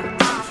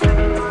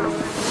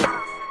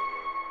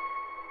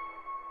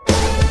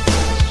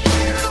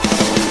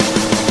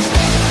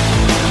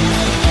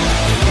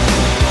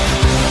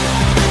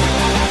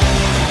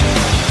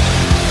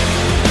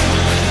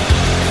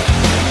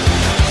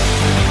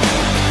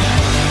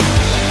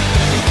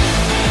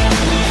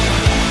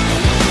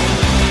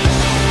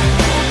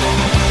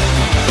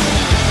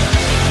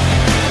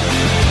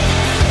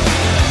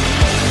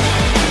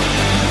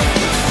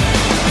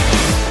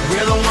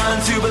 We're the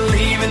ones who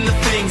believe in the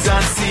things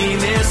unseen.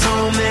 There's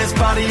home, there's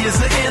body, is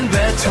the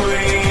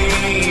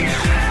in-between.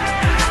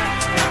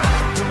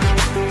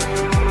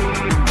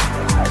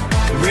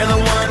 We're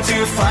the ones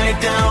who fight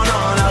down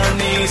on our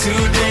knees, who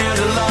dare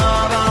to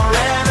love our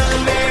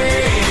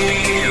enemies.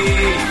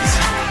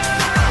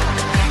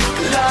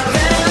 Love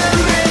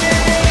enemies.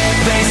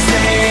 They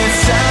say it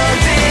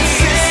sounds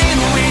insane.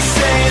 We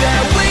say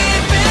that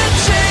we've been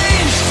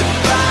changed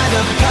by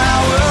the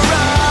power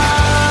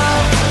of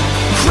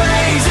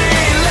crazy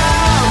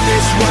love.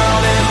 This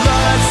world it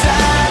looks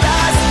at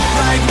us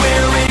like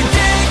we're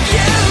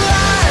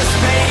ridiculous.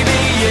 Maybe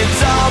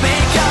it's all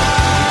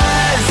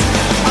because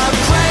of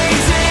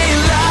crazy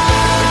love.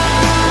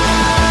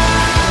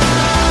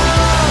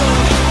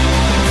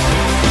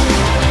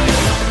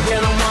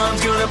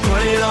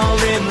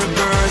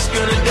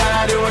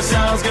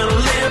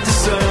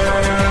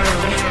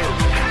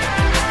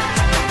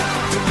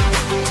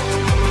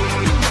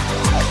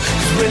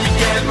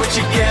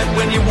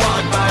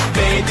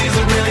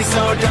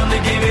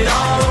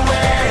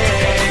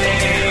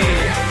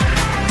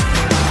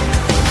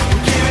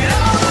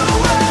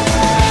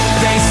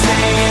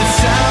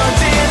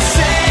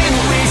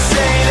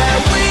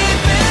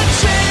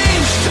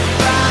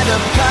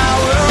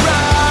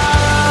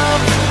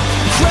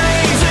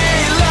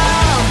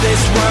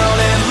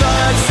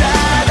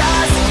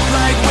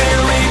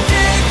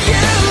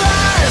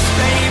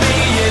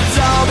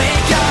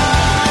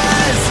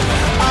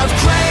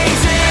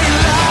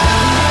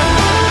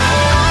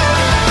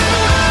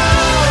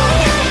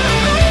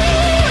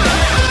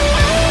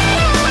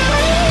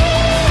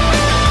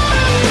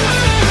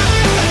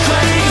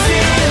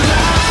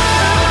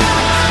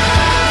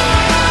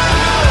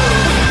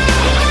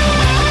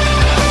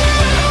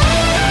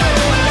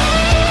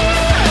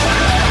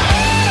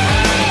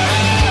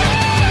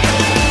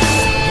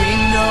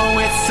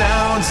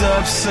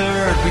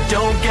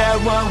 get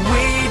what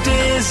we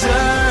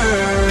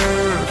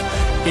deserve.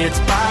 It's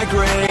by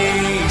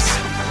grace.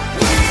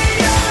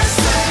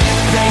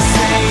 They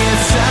say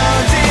it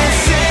sounds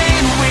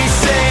insane. We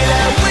say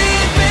that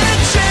we've been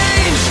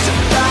changed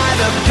by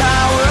the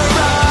power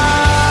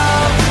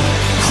of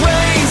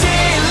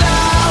crazy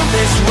love.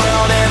 This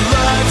world, it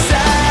looks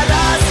at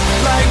us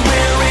like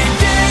we're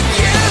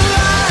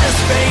ridiculous.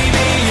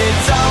 Baby,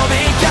 it's all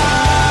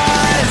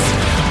because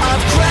of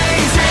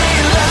crazy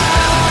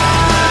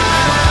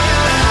love.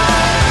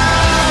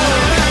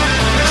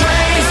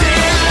 Crazy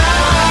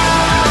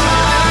love.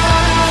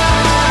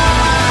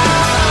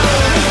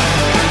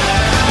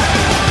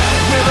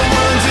 We're the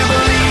ones who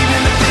believe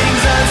in the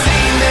things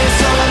unseen. There's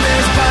soul and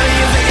there's body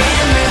is the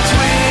in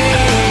between.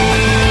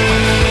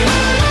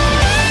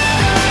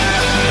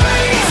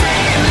 Crazy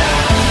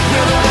love.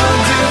 We're the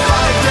ones who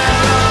fight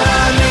down on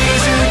our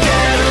knees, who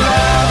can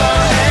love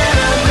our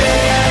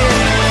enemies.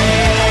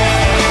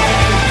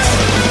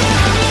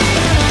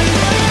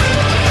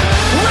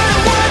 We're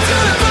the ones who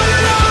put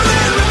it all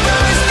in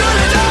reverse,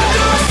 gonna die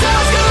to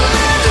ourselves, gonna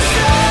live to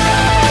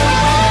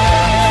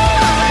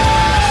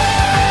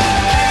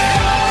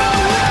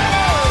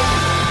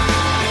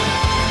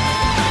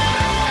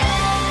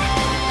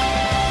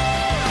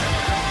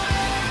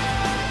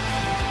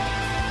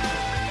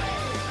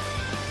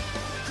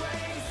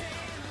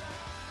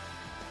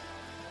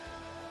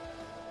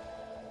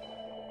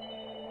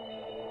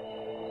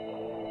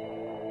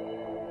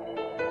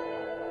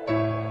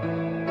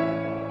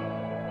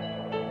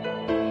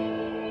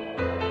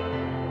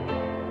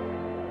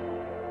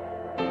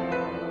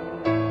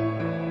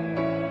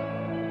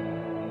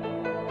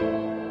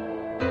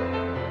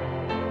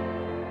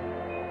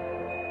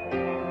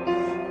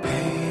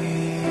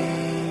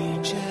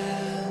pages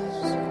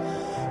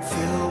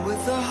filled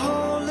with a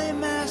holy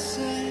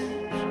message,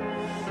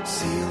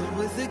 sealed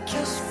with a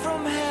kiss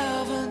from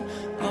heaven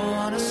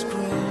on a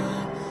scroll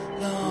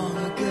long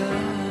ago.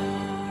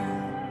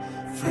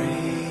 Phrases,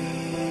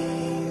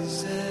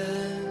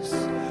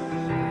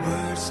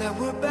 words that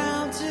were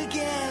bound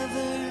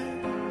together,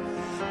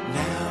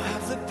 now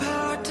have the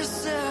power to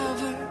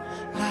sever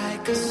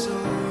like a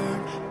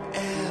sword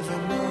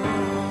evermore.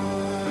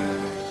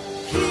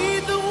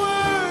 Heed the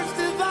words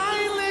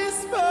divinely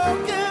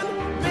spoken.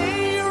 May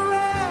your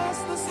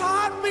restless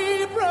heart be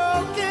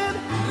broken.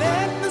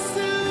 Let the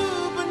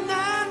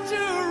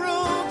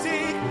supernatural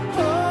take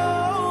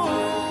hold.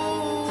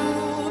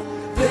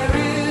 There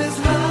is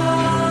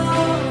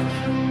love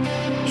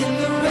in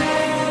the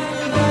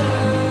red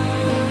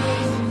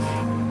letters.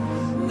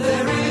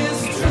 There is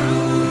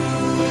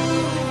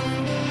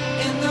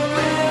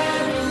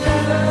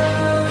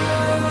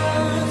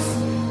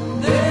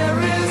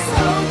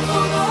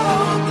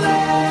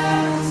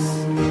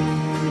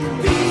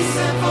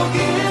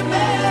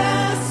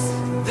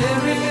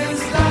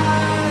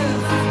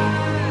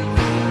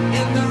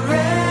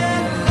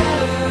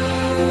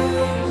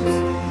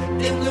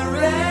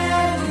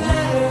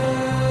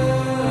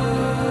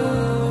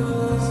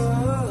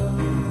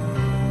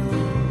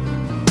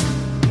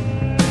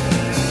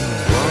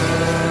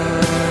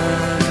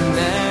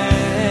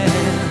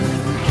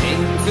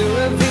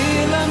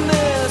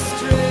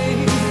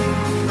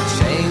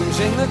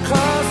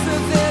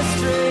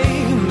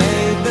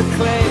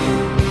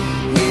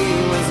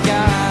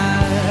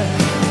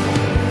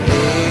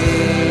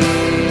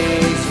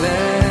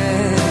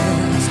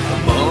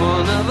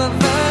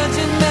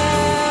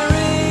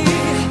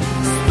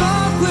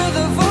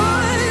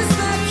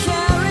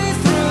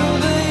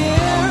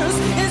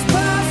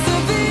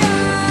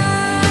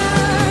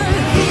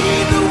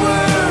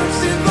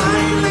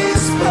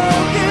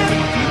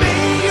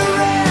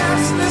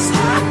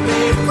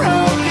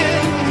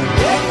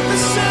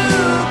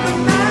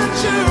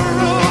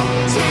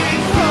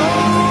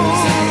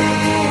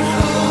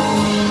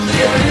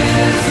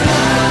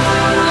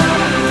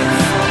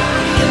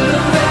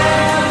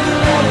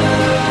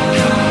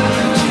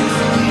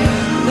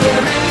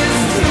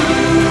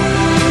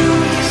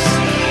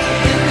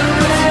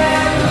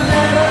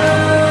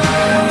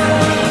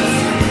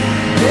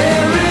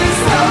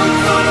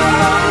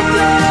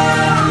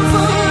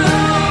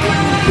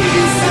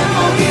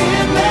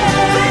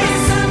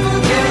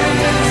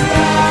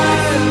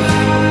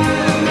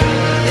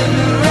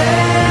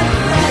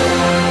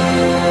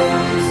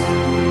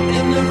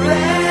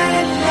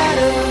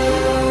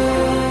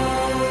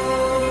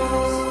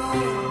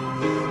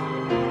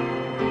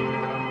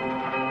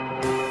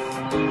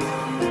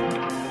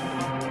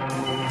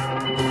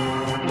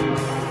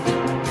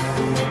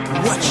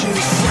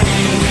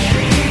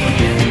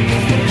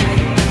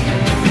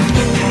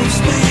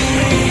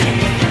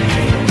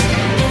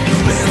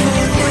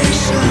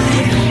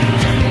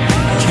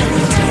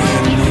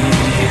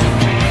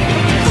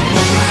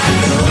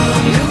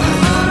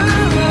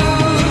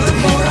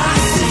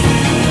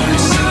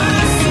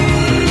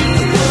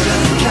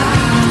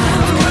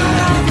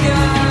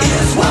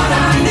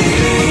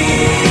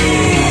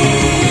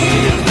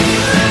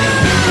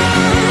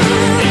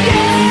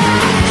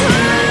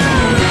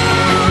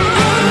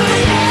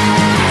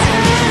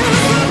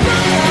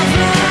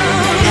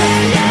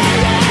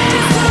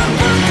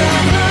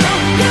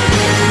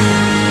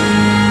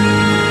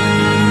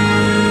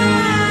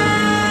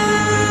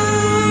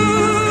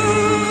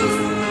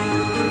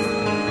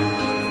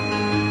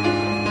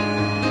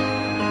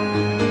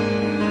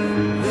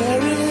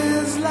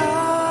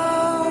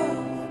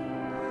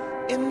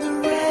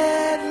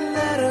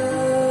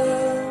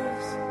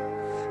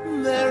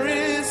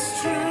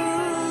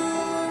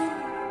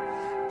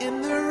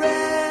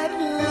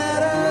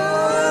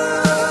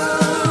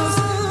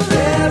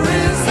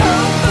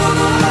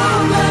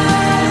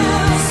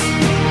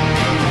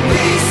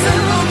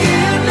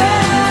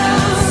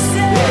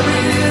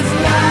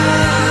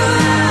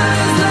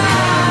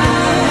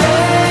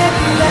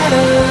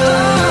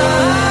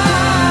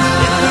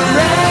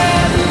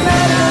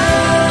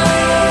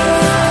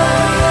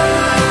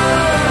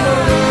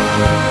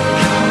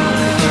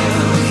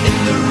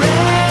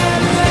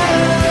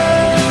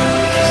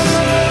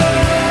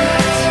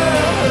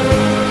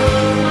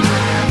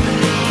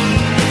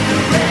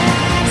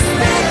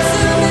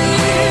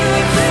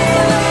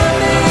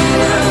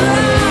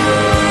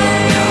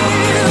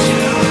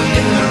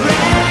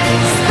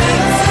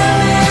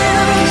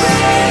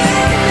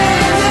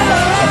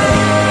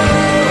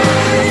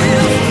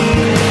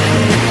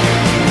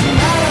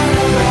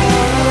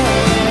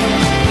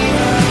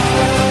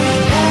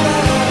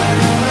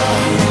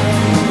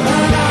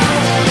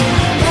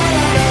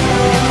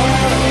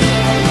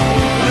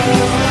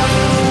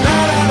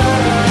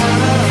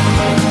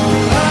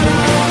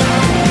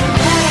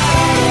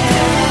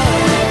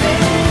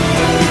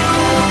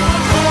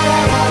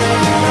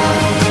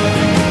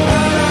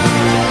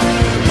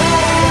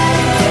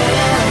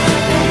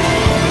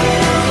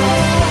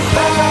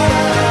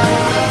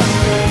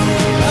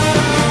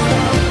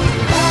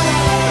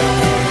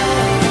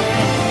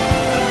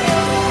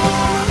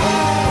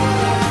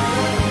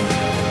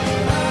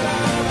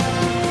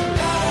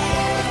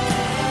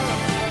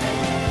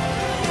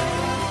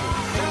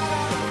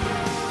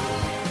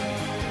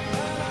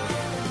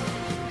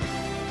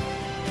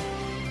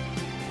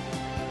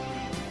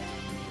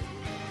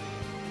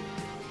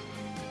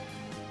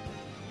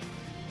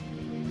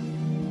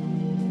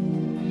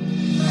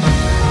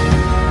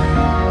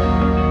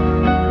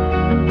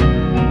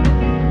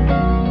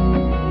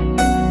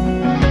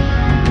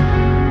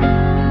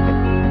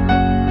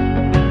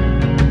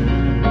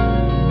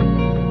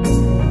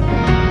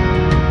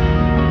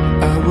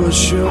was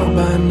sure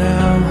by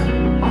now,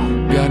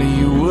 God,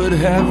 you would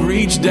have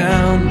reached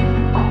down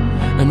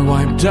and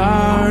wiped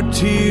our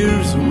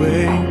tears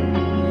away,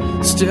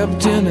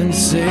 stepped in and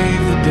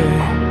saved the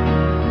day.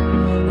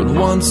 But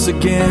once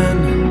again,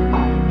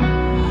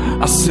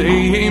 I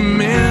say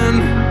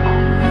amen,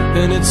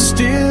 and it's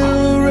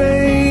still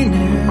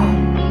raining.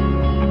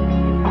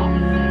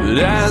 But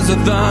as the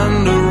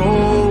thunder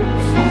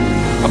rolls,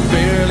 I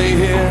barely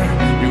hear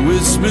you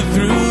whisper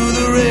through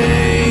the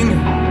rain,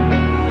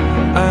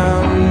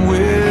 I'm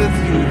with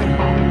you.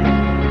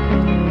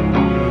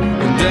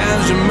 And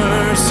as your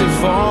mercy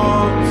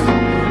falls,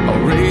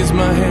 I'll raise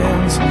my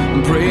hands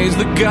and praise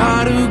the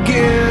God who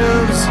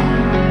gives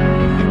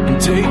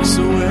and takes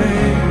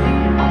away.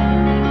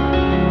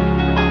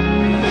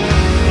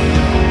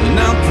 And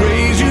I'll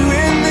praise you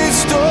in this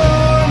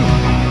storm,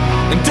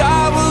 and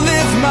I will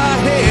lift my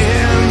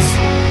hands,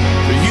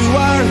 for you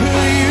are who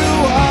you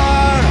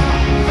are,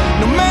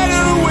 no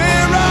matter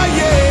where I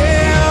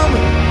am.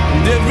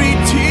 And every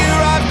tear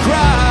I've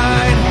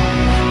cried,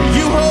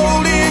 you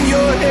hold in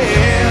your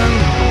hand.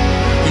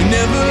 You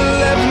never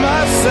left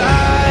my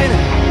side,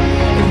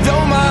 and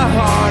though my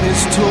heart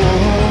is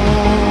torn,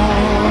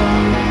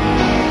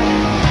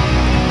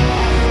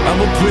 I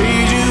will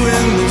praise you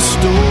in the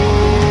storm.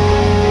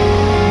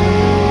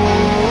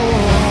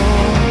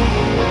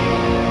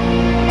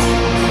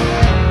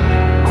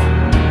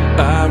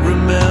 I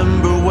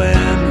remember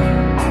when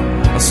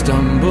I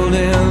stumbled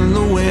in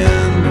the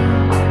wind,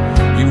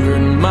 you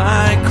heard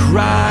my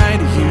cry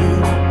to you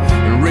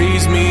and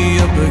raised me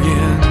up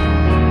again.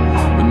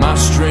 But my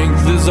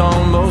strength is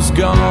almost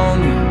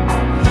gone.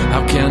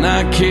 How can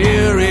I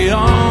carry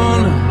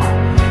on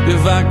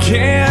if I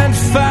can't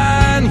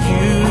find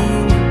you?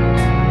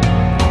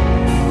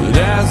 But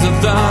as the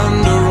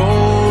thunder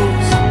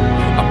rolls,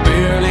 I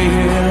barely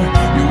hear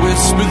you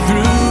whisper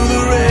through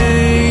the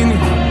rain,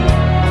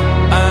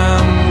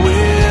 I'm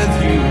with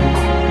you.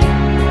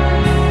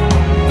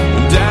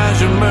 And as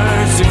your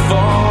mercy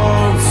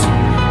falls,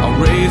 I'll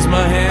raise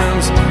my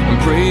hands and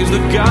praise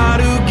the God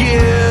who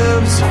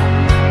gives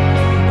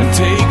and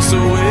takes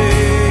away.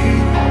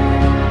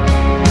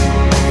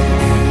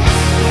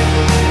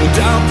 And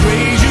I'll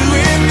praise you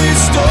in this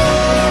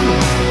storm,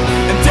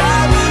 and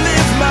I will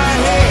lift my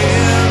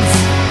hands,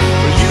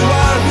 for you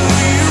are who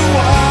you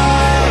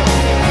are,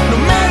 no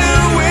matter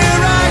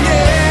where I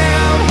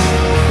am.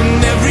 And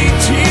every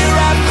tear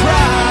I've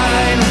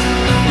cried,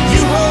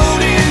 you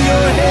hold in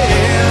your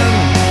hand.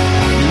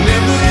 You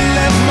never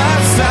left my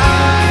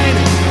side,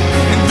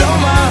 and though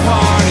my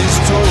heart is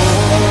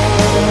torn,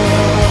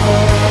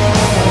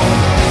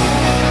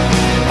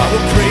 I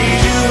will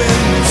praise you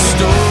in this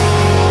storm.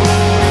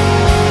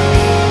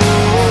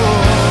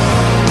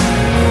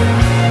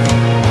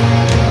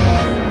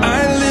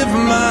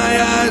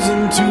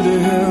 To the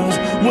hills,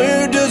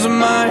 where does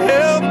my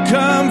help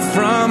come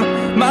from?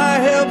 My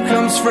help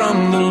comes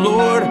from the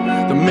Lord,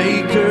 the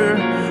maker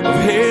of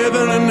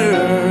heaven and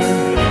earth.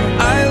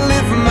 I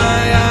lift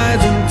my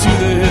eyes into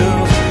the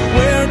hills,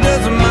 where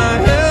does my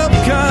help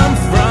come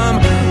from?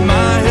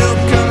 My help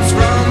comes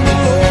from the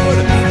Lord,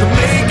 the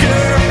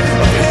maker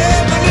of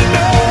heaven and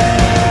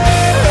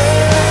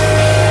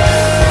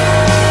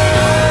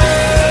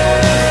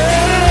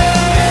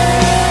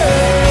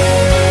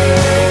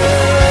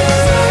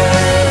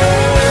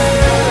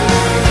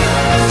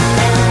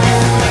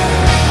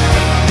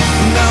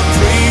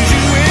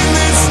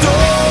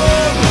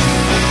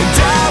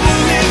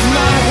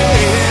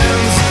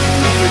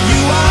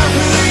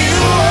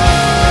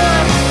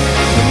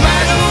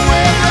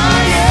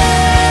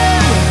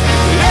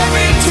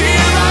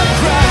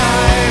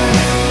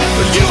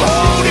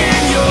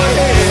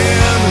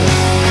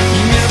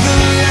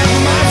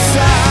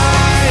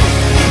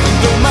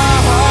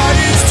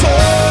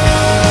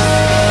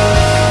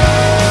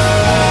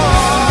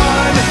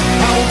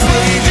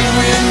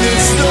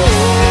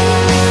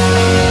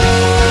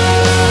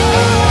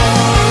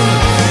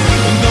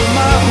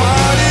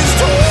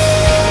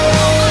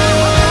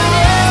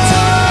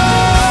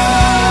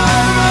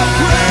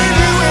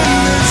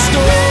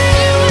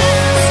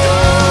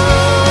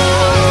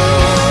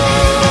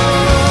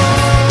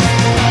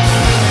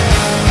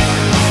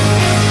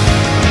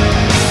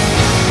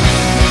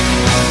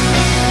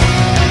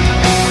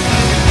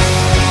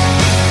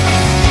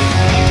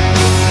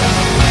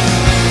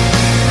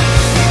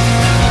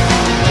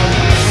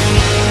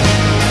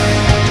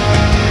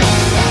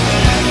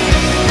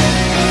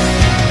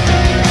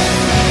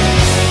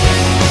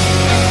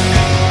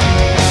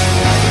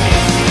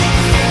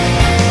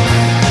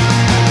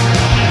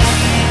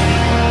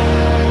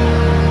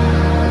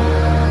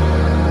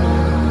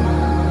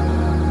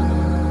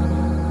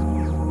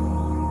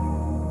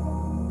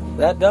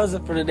That does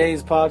it for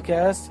today's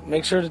podcast.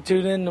 Make sure to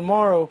tune in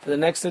tomorrow for the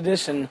next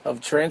edition of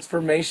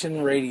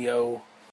Transformation Radio.